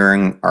to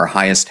nearing our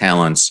highest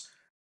talents.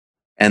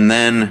 And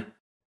then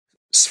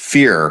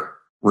fear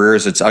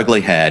rears its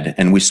ugly head,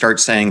 and we start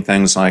saying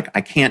things like,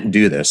 I can't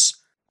do this.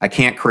 I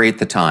can't create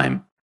the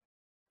time.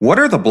 What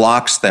are the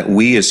blocks that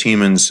we as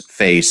humans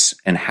face,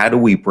 and how do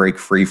we break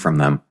free from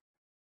them?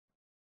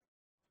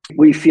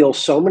 We feel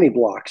so many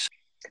blocks.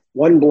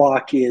 One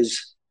block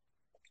is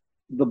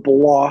the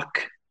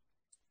block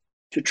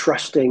to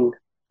trusting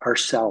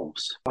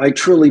ourselves. I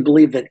truly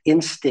believe that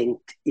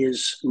instinct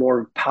is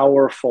more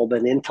powerful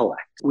than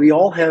intellect. We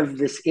all have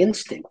this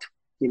instinct.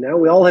 We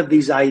all have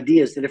these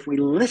ideas that if we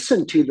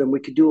listen to them, we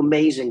could do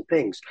amazing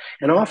things.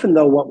 And often,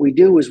 though, what we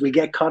do is we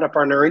get caught up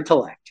on our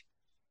intellect,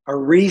 our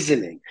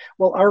reasoning.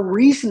 Well, our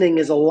reasoning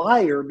is a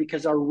liar,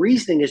 because our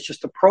reasoning is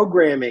just the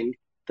programming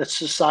that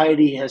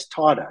society has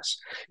taught us.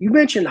 You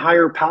mentioned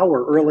higher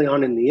power early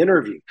on in the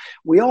interview.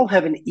 We all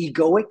have an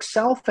egoic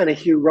self and a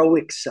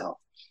heroic self.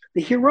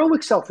 The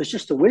heroic self is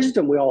just the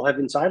wisdom we all have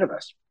inside of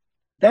us.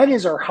 That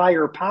is our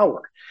higher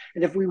power.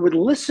 And if we would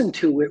listen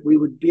to it, we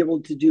would be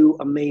able to do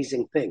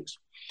amazing things.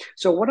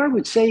 So what I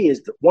would say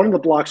is that one of the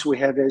blocks we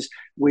have is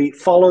we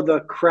follow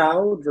the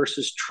crowd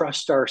versus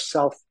trust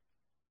ourselves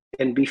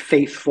and be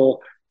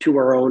faithful to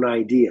our own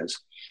ideas.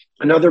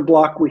 Another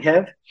block we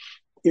have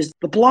is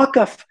the block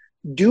of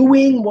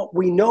doing what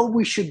we know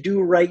we should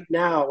do right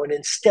now and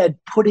instead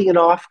putting it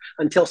off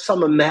until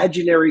some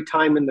imaginary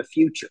time in the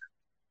future,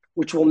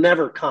 which will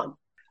never come.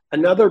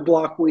 Another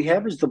block we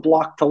have is the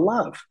block to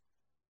love,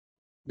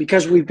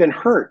 because we've been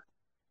hurt.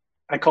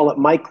 I call it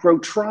micro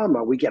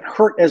trauma. We get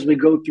hurt as we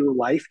go through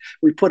life.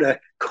 We put a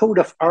coat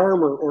of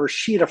armor or a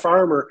sheet of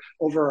armor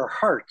over our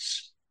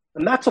hearts,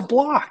 and that's a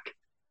block.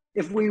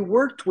 If we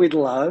worked with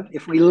love,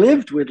 if we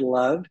lived with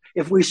love,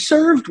 if we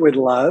served with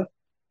love,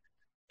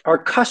 our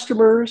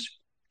customers,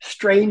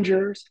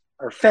 strangers,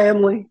 our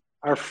family,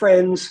 our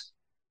friends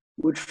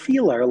would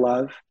feel our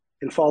love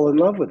and fall in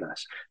love with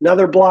us.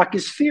 Another block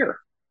is fear.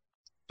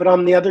 But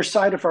on the other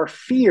side of our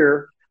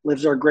fear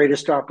lives our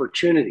greatest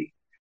opportunity.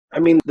 I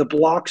mean, the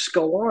blocks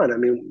go on. I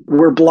mean,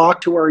 we're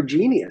blocked to our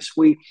genius.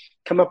 We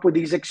come up with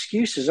these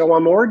excuses. Oh,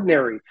 I'm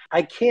ordinary.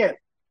 I can't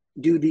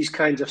do these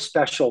kinds of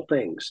special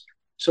things.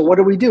 So what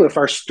do? If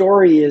our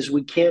story is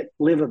we can't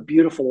live a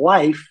beautiful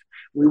life,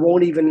 we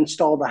won't even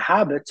install the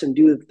habits and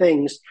do the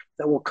things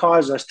that will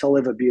cause us to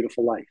live a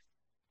beautiful life.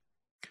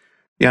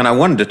 Yeah, and I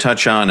wanted to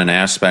touch on an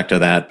aspect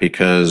of that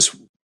because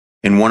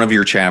in one of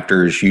your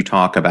chapters, you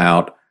talk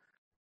about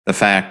the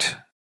fact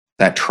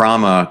that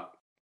trauma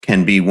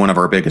can be one of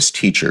our biggest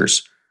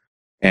teachers.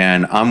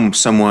 And I'm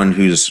someone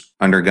who's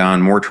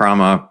undergone more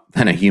trauma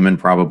than a human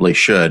probably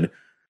should.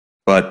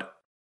 But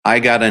I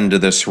got into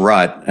this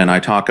rut, and I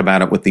talk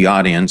about it with the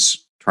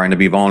audience, trying to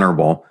be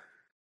vulnerable,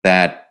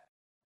 that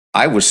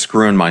I was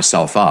screwing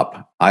myself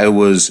up. I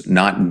was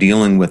not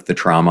dealing with the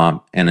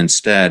trauma, and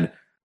instead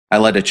I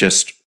let it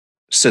just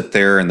sit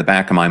there in the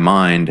back of my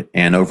mind.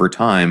 And over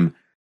time,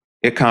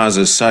 it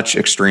causes such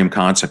extreme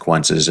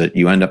consequences that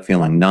you end up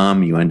feeling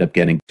numb. You end up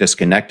getting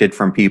disconnected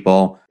from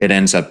people. It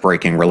ends up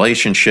breaking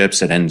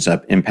relationships. It ends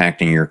up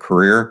impacting your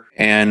career.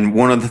 And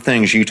one of the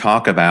things you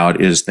talk about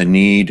is the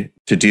need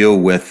to deal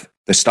with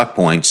the stuck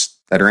points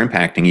that are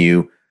impacting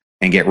you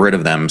and get rid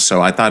of them.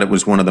 So I thought it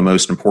was one of the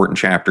most important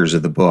chapters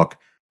of the book,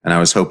 and I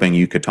was hoping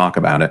you could talk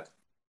about it.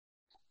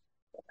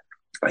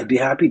 I'd be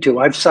happy to.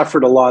 I've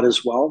suffered a lot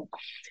as well.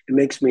 It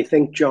makes me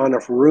think, John,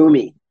 of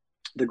Rumi,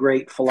 the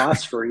great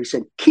philosopher. He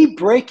said, keep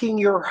breaking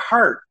your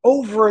heart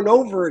over and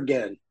over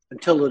again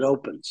until it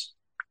opens.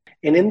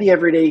 And in the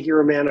Everyday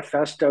Hero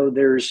Manifesto,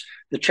 there's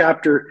the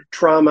chapter,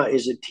 Trauma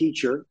is a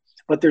Teacher.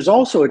 But there's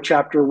also a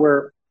chapter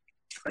where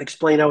I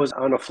explain I was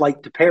on a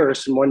flight to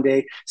Paris and one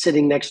day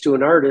sitting next to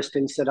an artist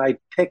and said, I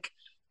pick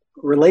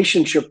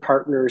relationship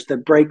partners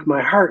that break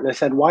my heart. And I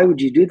said, why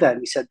would you do that?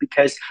 And he said,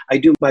 because I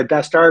do my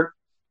best art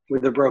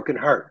with a broken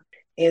heart.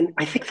 And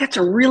I think that's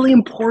a really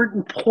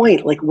important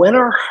point. Like when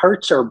our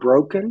hearts are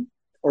broken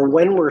or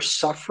when we're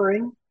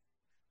suffering,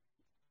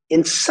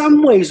 in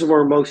some ways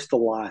we're most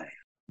alive.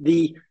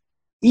 The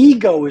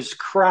ego is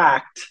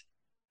cracked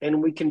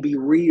and we can be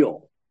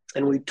real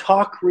and we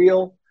talk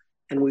real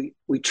and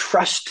we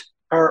trust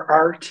our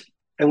art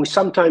and we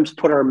sometimes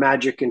put our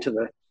magic into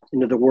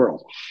the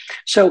world.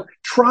 So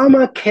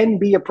trauma can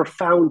be a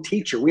profound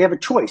teacher. We have a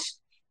choice.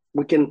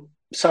 We can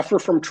suffer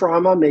from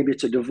trauma. Maybe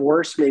it's a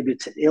divorce, maybe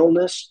it's an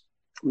illness,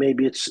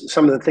 maybe it's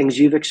some of the things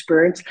you've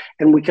experienced,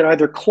 and we can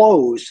either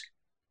close,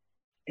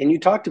 and you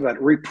talked about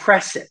it,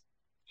 repress it.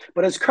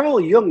 But as Carl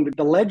Jung,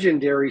 the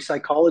legendary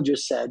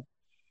psychologist, said,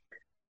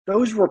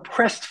 those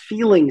repressed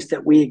feelings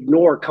that we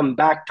ignore come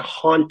back to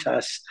haunt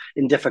us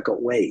in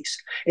difficult ways.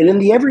 And in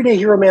the Everyday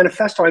Hero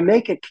Manifesto, I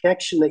make a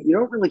connection that you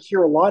don't really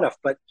hear a lot of,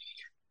 but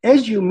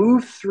as you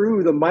move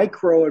through the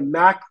micro and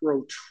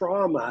macro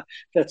trauma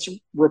that's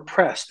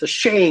repressed, the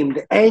shame,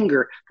 the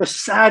anger, the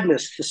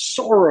sadness, the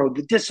sorrow,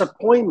 the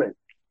disappointment,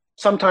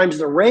 sometimes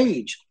the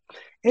rage,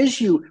 as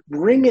you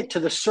bring it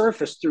to the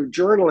surface through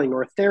journaling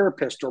or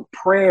therapist or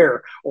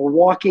prayer or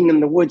walking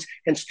in the woods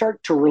and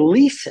start to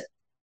release it,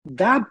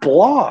 that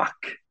block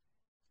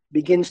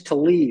begins to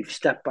leave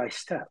step by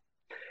step.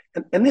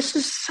 And this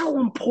is so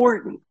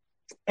important.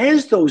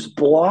 As those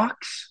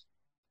blocks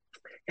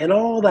and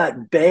all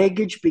that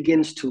baggage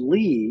begins to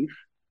leave,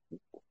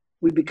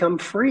 we become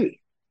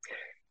free.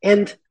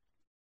 And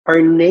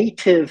our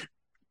native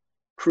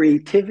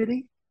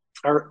creativity,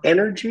 our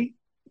energy,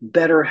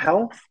 better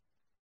health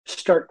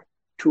start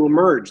to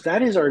emerge.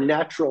 That is our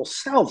natural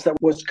selves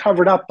that was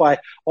covered up by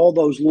all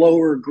those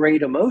lower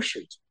grade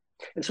emotions.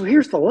 And so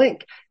here's the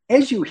link.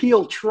 As you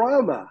heal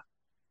trauma,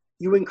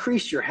 you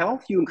increase your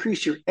health, you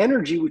increase your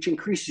energy, which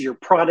increases your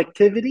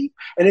productivity.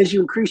 And as you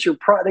increase your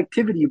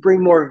productivity, you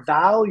bring more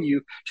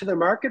value to the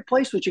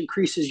marketplace, which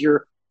increases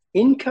your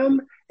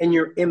income and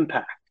your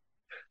impact.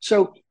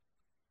 So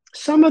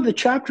some of the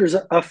chapters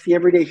of the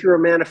Everyday Hero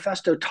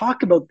Manifesto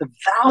talk about the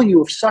value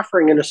of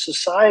suffering in a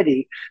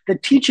society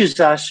that teaches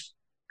us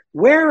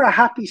wear a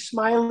happy,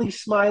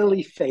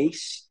 smiley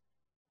face,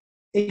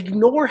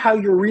 ignore how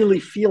you're really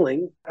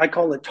feeling. I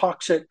call it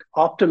toxic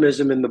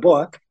optimism in the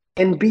book.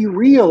 And be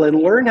real and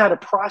learn how to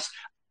process.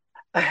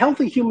 A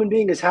healthy human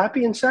being is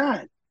happy and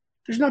sad.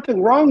 There's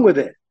nothing wrong with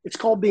it. It's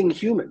called being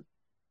human.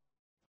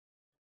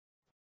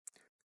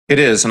 It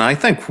is. And I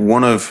think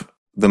one of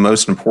the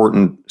most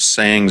important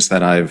sayings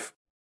that I've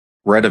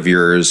read of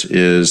yours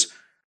is,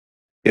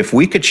 if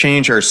we could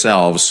change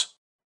ourselves,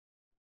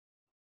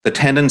 the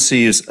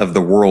tendencies of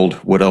the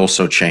world would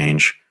also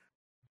change.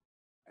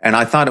 And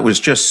I thought it was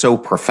just so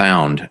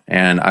profound.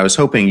 And I was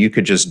hoping you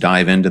could just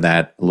dive into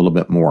that a little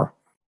bit more.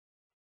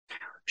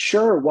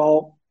 Sure.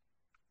 Well,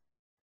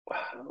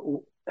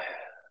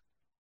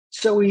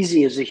 so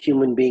easy as a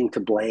human being to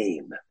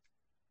blame.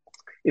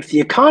 If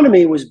the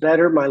economy was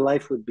better, my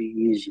life would be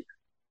easier.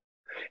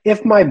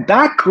 If my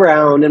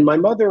background and my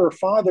mother or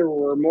father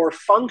were more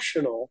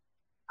functional,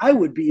 I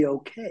would be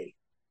okay.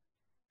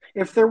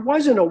 If there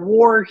wasn't a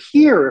war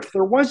here, if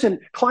there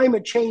wasn't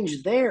climate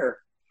change there,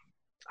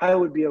 I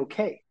would be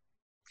okay.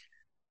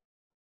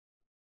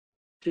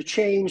 To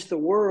change the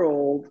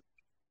world,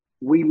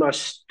 we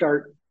must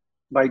start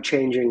by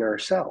changing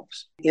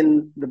ourselves.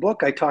 In the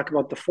book, I talk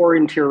about the four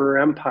interior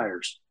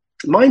empires.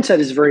 Mindset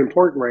is very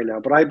important right now,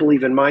 but I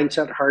believe in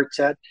mindset, heart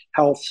set,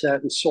 health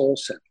set, and soul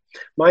set.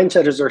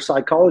 Mindset is our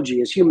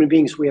psychology. As human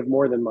beings, we have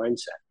more than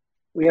mindset.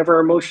 We have our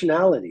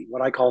emotionality,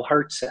 what I call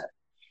heart set.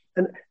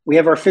 And we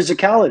have our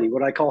physicality,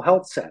 what I call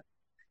health set.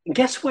 And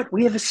guess what?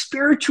 We have a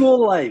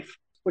spiritual life,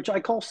 which I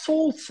call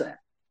soul set.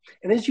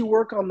 And as you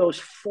work on those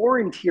four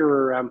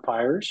interior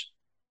empires,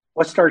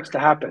 what starts to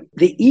happen?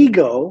 The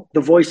ego,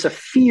 the voice of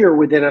fear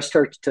within us,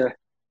 starts to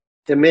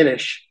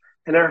diminish.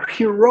 And our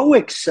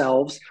heroic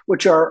selves,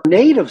 which are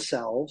native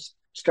selves,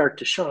 start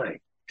to shine.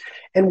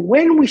 And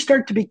when we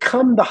start to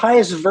become the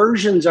highest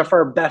versions of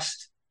our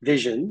best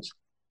visions,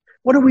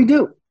 what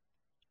do?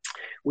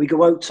 We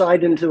go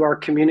outside into our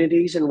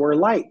communities and we're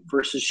light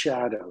versus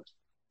shadows.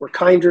 We're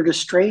kinder to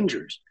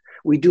strangers.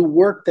 We do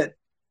work that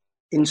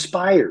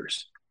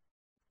inspires.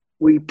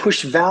 We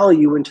push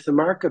value into the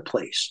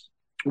marketplace.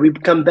 We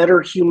become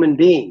better human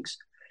beings.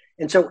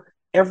 And so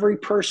every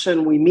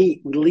person we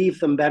meet, we leave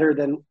them better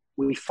than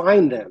we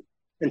find them.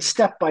 And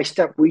step by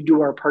step, we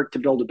do our part to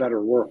build a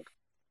better world.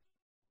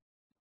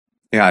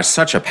 Yeah, it's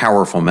such a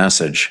powerful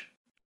message.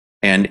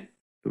 And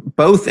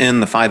both in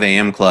the 5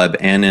 a.m. Club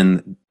and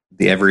in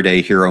the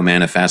Everyday Hero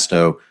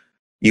Manifesto,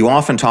 you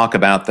often talk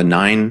about the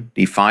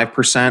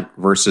 95%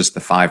 versus the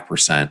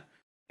 5%.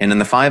 And in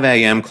the 5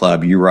 a.m.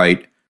 Club, you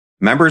write,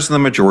 members of the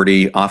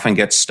majority often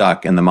get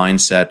stuck in the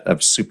mindset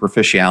of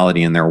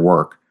superficiality in their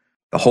work.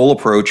 The whole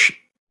approach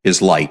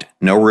is light,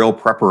 no real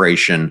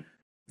preparation,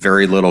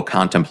 very little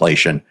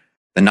contemplation.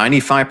 The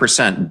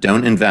 95%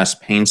 don't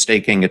invest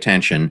painstaking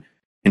attention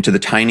into the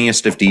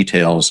tiniest of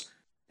details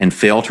and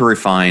fail to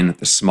refine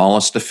the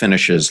smallest of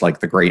finishes like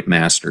the great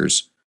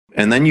masters.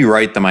 And then you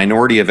write, the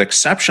minority of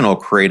exceptional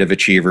creative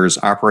achievers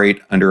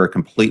operate under a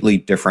completely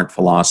different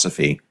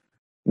philosophy.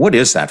 What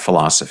is that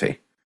philosophy?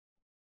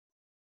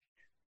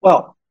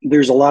 Well,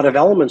 there's a lot of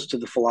elements to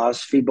the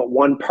philosophy, but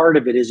one part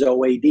of it is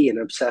OAD, an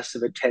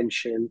obsessive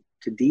attention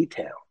to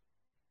detail.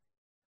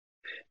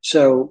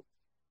 So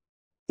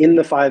in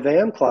the 5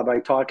 a.m. Club,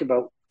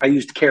 I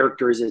used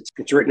characters.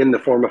 It's written in the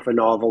form of a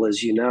novel,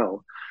 as you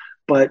know,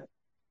 but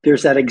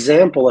there's that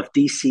example of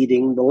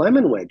de-seeding the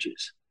lemon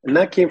wedges. And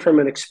that came from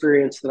an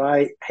experience that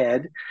I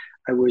had.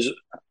 I was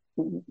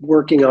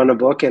working on a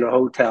book in a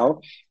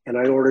hotel, and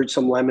I ordered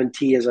some lemon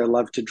tea, as I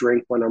love to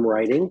drink when I'm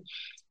writing.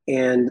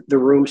 And the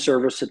room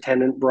service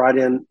attendant brought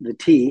in the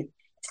tea,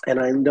 and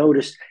I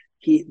noticed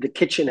the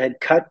kitchen had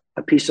cut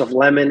a piece of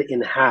lemon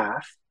in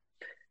half,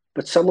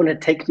 but someone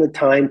had taken the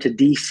time to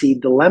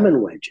de-seed the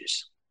lemon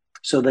wedges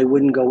so they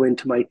wouldn't go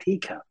into my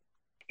teacup.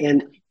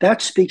 And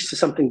that speaks to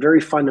something very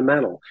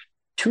fundamental.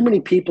 Too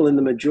many people in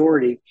the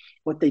majority,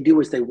 what they do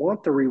is they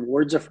want the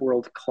rewards of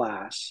world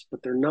class,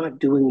 but they're not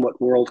doing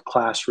what world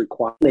class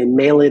requires. They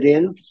mail it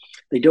in.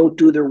 They don't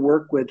do their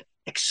work with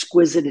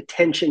exquisite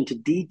attention to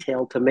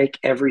detail to make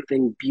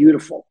everything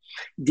beautiful.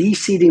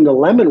 De-seeding the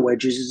lemon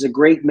wedges is a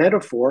great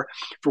metaphor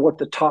for what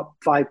the top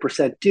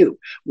 5% do.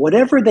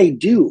 Whatever they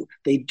do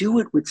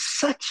it with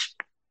such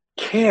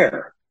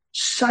care,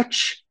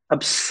 such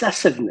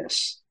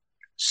obsessiveness,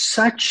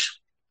 such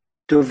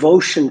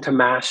devotion to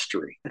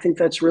mastery. I think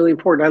that's really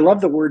important. I love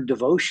the word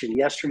devotion.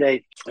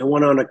 Yesterday, I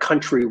went on a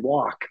country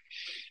walk,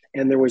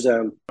 and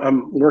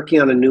I'm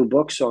working on a new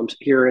book, so I'm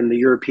here in the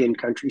European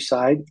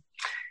countryside.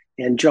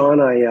 And John,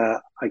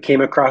 I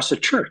came across a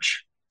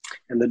church,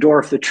 and the door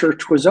of the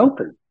church was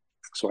open.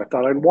 So I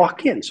thought I'd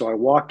walk in. So I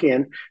walk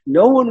in.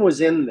 No one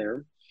was in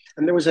there.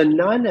 And there was a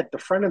nun at the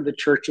front of the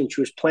church, and she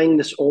was playing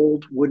this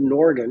old wooden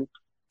organ,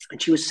 and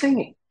she was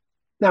singing.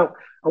 Now,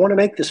 I want to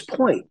make this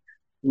point.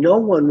 No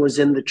one was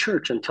in the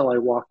church until I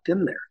walked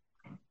in there.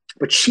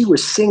 But she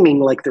was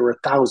singing like there were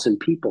 1,000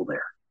 people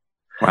there.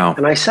 Wow.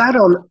 And I sat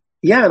on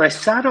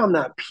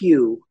that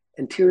pew,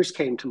 and tears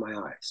came to my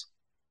eyes.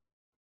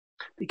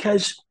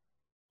 Because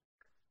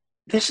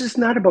this is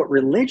not about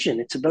religion,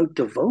 it's about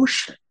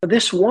devotion.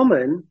 This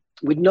woman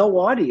with no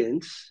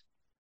audience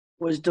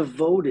was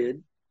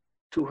devoted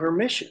to her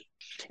mission.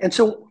 And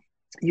so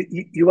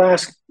you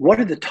ask, what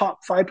do the top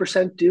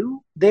 5%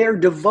 do? They are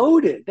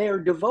devoted. They are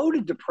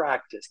devoted to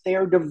practice. They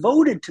are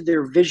devoted to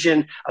their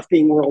vision of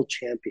being world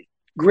champion.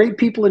 Great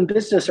people in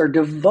business are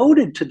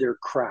devoted to their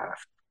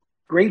craft.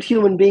 Great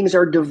human beings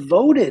are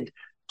devoted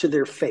to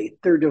their faith.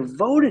 They're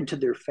devoted to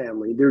their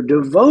family. They're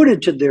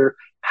devoted to their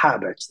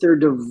habits. They're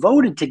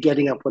devoted to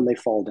getting up when they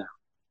fall down.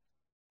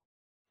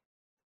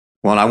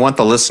 Well, I want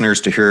the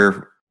listeners to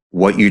hear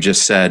what you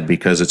just said,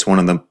 because it's one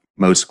of the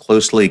most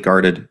closely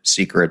guarded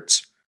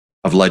secrets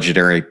of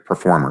legendary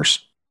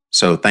performers.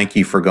 So thank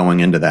you for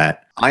going into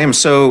that. I am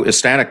so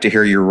ecstatic to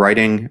hear you're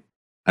writing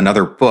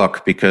another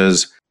book,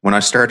 because when I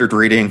started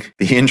reading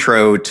the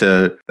intro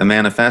to the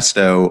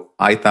manifesto,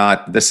 I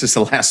thought this is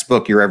the last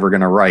book you're ever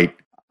going to write.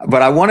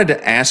 But I wanted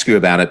to ask you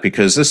about it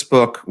because this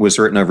book was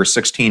written over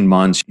 16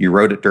 months. You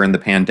wrote it during the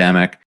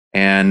pandemic,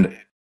 and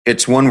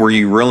it's one where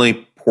you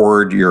really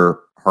poured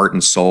your heart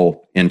and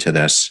soul into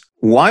this.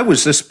 Why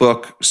was this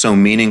book so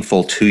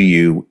meaningful to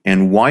you,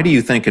 and why do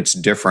you think it's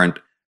different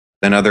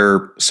than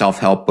other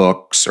self-help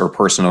books or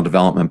personal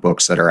development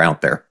books that are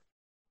out there?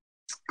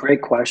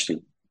 Great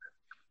question.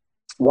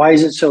 Why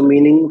is it so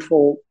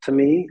meaningful to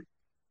me,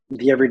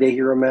 the Everyday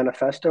Hero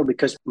Manifesto?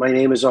 Because my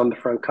name is on the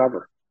front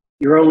cover.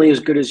 You're only as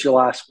good as your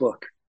last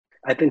book.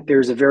 I think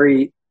there's a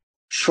very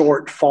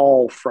short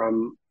fall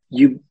from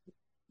you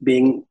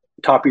being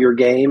top of your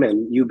game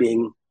and you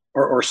being,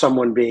 or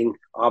someone being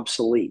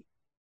obsolete.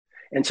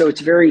 And so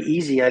it's very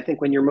easy. I think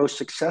when you're most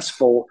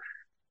successful,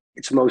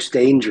 it's most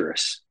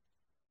dangerous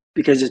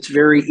because it's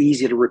very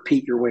easy to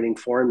repeat your winning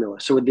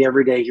formula. So with the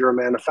Everyday Hero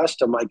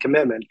Manifesto, my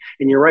commitment,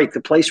 and you're right, the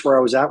place where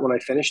I was at when I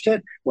finished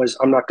it was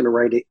I'm not going to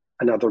write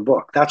another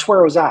book. That's where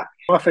I was at.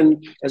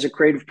 Often as a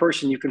creative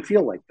person, you can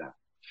feel like that.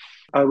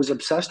 I was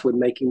obsessed with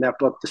making that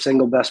book the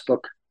single best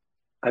book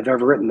I've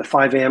ever written. The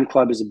 5 a.m.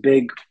 Club is a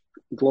big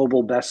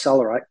global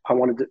bestseller. I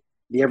wanted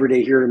the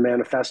Everyday Hero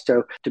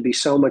Manifesto to be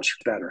so much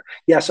better.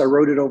 Yes, I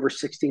wrote it over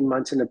 16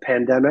 months in a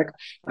pandemic.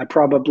 I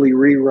probably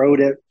rewrote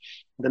it,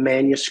 the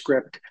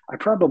manuscript. I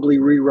probably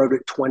rewrote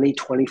it 20,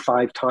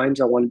 25 times.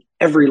 I wanted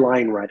every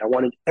line right. I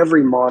wanted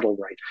every model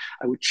right.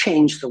 I would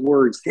change the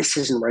words. This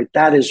isn't right.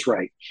 That is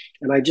right.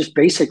 And I just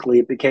basically,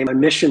 it became a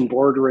mission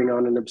bordering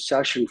on an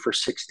obsession for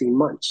 16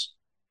 months.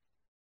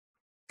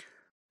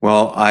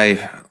 Well,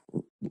 I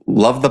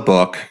love the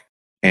book,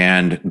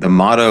 and the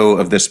motto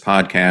of this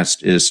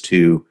podcast is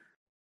to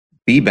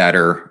be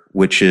better,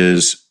 which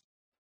is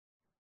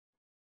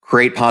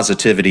create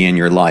positivity in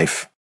your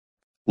life.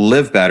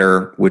 Live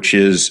better, which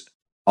is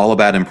all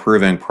about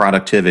improving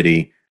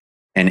productivity,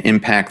 and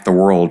impact the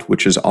world,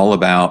 which is all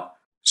about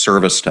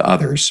service to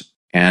others.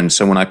 And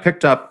so when I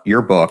picked up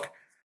your book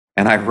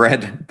and I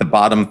read the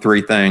bottom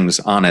 3 things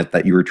on it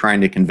that you were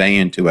trying to convey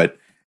into it,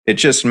 it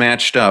just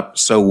matched up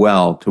so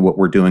well to what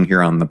we're doing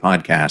here on the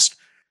podcast.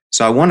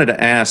 So I wanted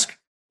to ask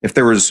if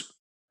there was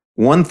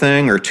one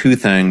thing or 2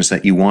 things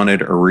that you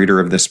wanted a reader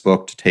of this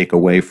book to take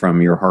away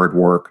from your hard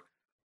work,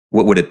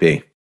 what would it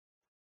be?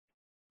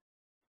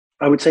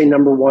 I would say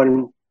number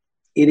 1,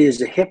 it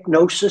is a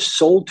hypnosis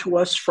sold to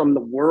us from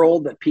the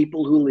world that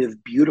people who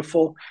live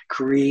beautiful,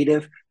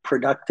 creative,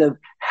 productive,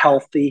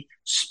 healthy,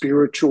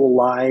 spiritual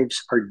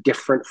lives are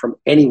different from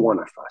any one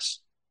of us.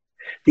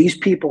 These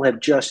people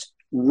have just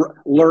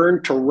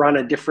learned to run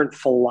a different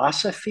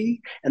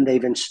philosophy, and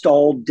they've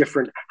installed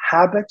different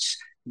habits,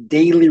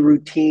 daily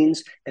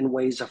routines, and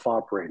ways of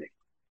operating.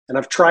 And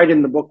I've tried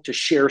in the book to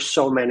share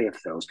so many of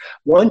those.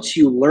 Once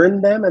you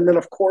learn them, and then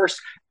of course,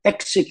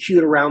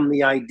 execute around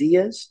the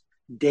ideas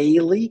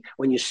daily,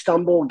 when you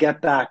stumble,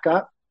 get back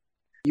up,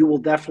 you will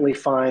definitely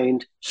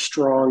find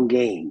strong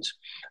gains.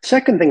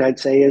 Second thing I'd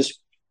say is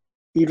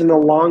even the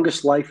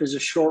longest life is a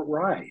short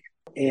ride.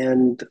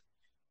 And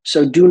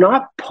so do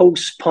not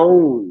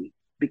postpone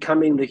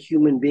becoming the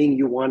human being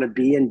you want to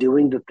be and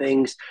doing the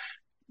things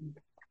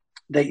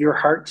that your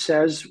heart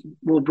says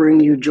will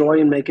bring you joy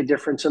and make a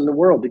difference in the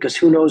world, because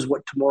who knows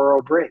what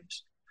tomorrow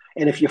brings.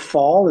 And if you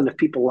fall and if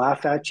people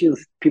laugh at you,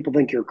 if people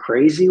think you're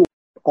crazy,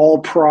 all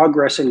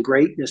progress and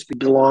greatness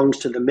belongs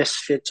to the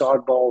misfits,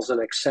 oddballs, and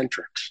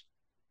eccentrics.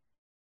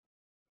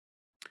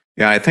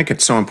 Yeah, I think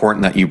it's so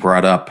important that you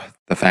brought up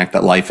the fact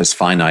that life is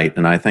finite.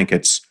 And I think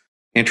it's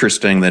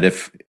interesting that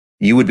if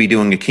you would be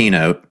doing a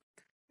keynote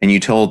and you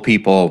told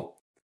people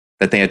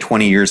that they had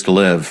 20 years to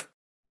live,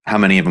 how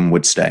many of them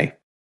would stay?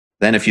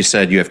 Then if you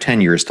said you have 10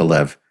 years to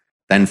live,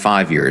 then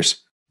 5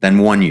 years, then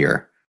 1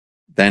 year,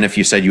 then if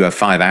you said you have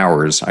 5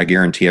 hours, I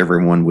guarantee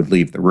everyone would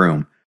leave the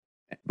room.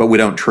 But we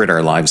don't treat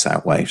our lives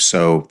that way.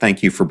 So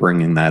thank you for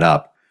bringing that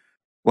up.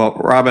 Well,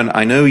 Robin,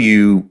 I know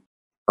you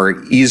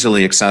are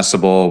easily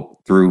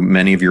accessible through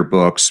many of your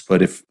books,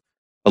 but if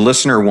a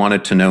listener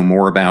wanted to know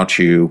more about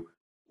you,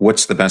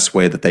 what's the best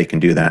way that they can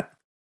do that?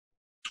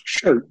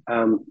 Sure.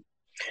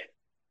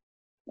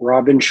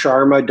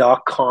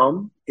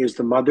 RobinSharma.com is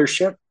the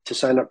mothership to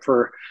sign up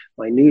for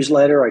my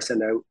newsletter. I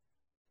send out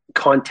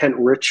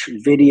content-rich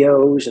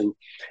videos and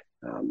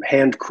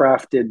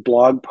handcrafted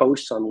blog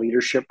posts on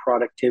leadership,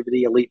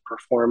 productivity, elite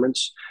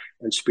performance,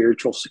 and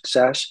spiritual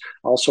success.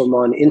 Also, I'm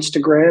on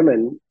Instagram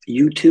and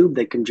YouTube.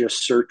 They can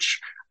just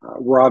search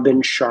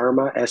Robin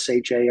Sharma,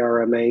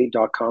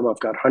 SHARMA.com. I've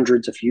got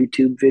hundreds of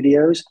YouTube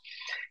videos.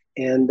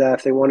 And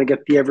if they want to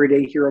get the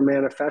Everyday Hero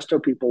Manifesto,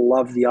 people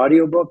love the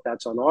audiobook.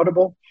 That's on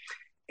Audible.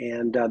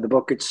 And the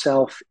book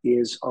itself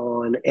is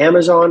on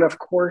Amazon, of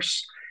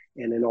course,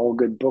 and in all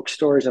good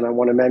bookstores. And I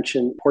want to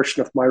mention a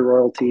portion of my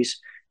royalties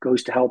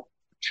goes to help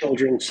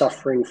children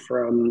suffering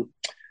from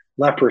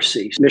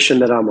leprosy, mission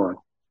that I'm on.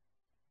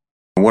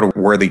 What a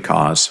worthy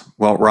cause.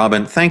 Well,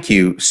 Robin, thank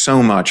you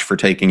so much for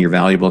taking your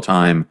valuable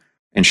time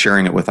and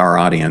sharing it with our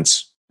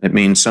audience. It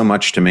means so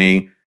much to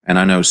me, and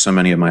I know so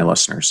many of my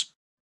listeners.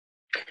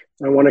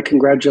 I want to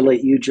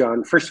congratulate you,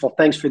 John. First of all,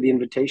 thanks for the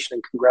invitation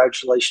and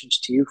congratulations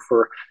to you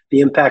for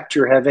the impact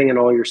you're having and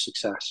all your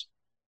success.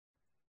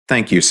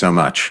 Thank you so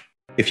much.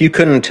 If you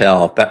couldn't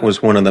tell, that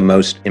was one of the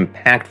most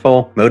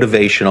impactful,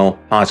 motivational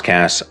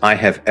podcasts I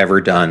have ever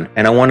done.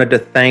 And I wanted to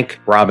thank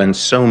Robin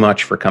so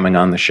much for coming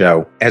on the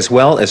show, as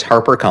well as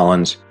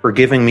HarperCollins for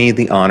giving me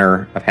the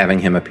honor of having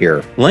him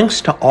appear.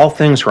 Links to all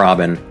things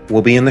Robin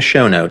will be in the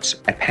show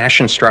notes at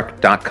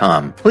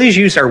passionstruck.com. Please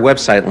use our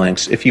website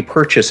links if you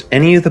purchase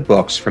any of the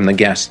books from the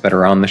guests that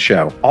are on the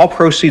show. All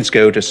proceeds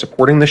go to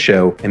supporting the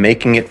show and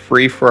making it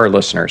free for our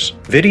listeners.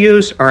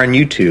 Videos are on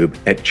YouTube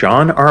at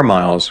John R.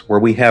 Miles, where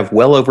we have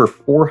well over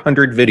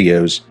 400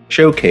 videos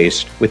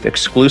showcased with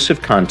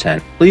exclusive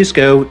content. Please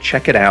go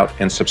check it out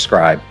and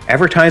subscribe.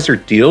 Advertiser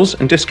deals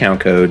and discount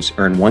codes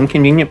are in one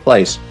convenient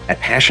place at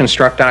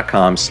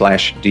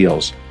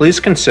passionstruck.com/deals. Please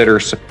consider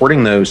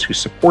supporting those who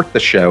support the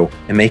show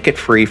and make it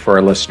free for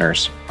our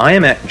listeners. I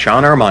am at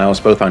John R. Miles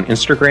both on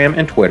Instagram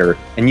and Twitter,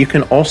 and you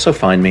can also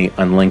find me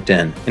on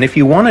LinkedIn. And if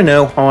you want to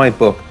know how I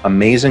book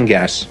amazing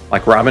guests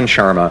like Robin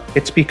Sharma,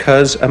 it's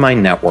because of my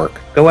network.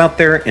 Go out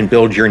there and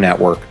build your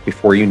network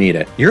before you need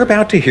it. You're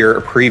about to hear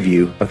a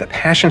preview of the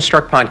Passion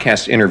Struck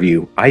podcast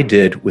interview I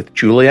did with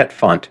Juliet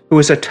Funt, who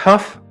is a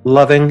tough,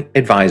 loving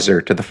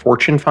advisor to the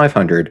Fortune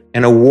 500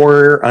 and a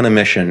warrior on a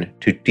mission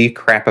to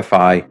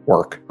decrapify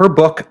work. Her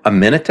book, A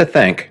Minute to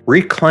Think,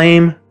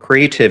 Reclaim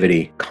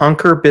Creativity,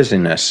 Conquer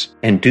Busyness,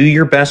 and Do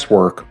Your Best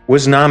Work,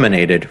 was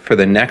nominated for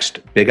the next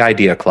Big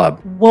Idea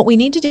Club. What we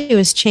need to do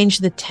is change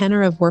the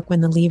tenor of work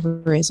when the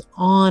lever is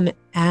on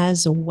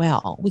as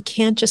well. We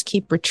can't just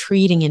keep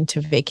retreating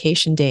into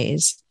vacation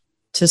days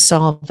to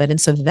solve it. And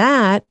so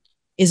that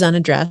is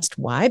unaddressed.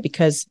 Why?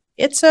 Because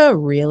it's a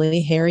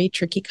really hairy,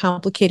 tricky,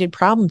 complicated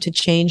problem to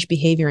change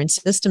behavior and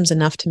systems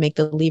enough to make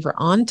the lever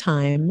on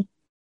time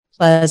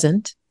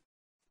pleasant.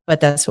 But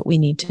that's what we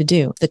need to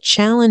do. The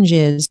challenge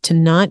is to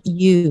not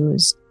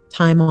use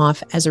time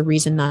off as a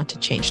reason not to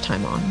change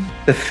time on.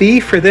 The fee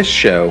for this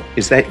show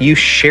is that you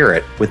share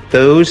it with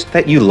those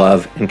that you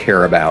love and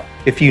care about.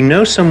 If you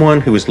know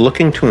someone who is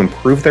looking to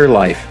improve their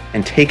life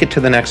and take it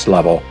to the next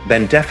level,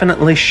 then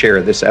definitely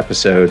share this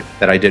episode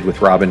that I did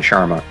with Robin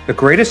Sharma. The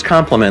greatest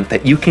compliment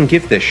that you can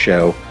give this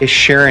show is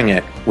sharing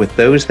it with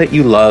those that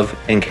you love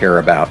and care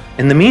about.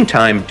 In the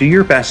meantime, do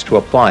your best to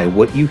apply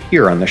what you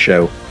hear on the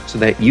show so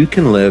that you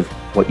can live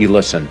what you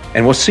listen.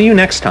 And we'll see you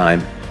next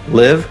time.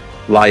 Live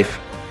life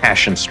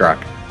passion struck.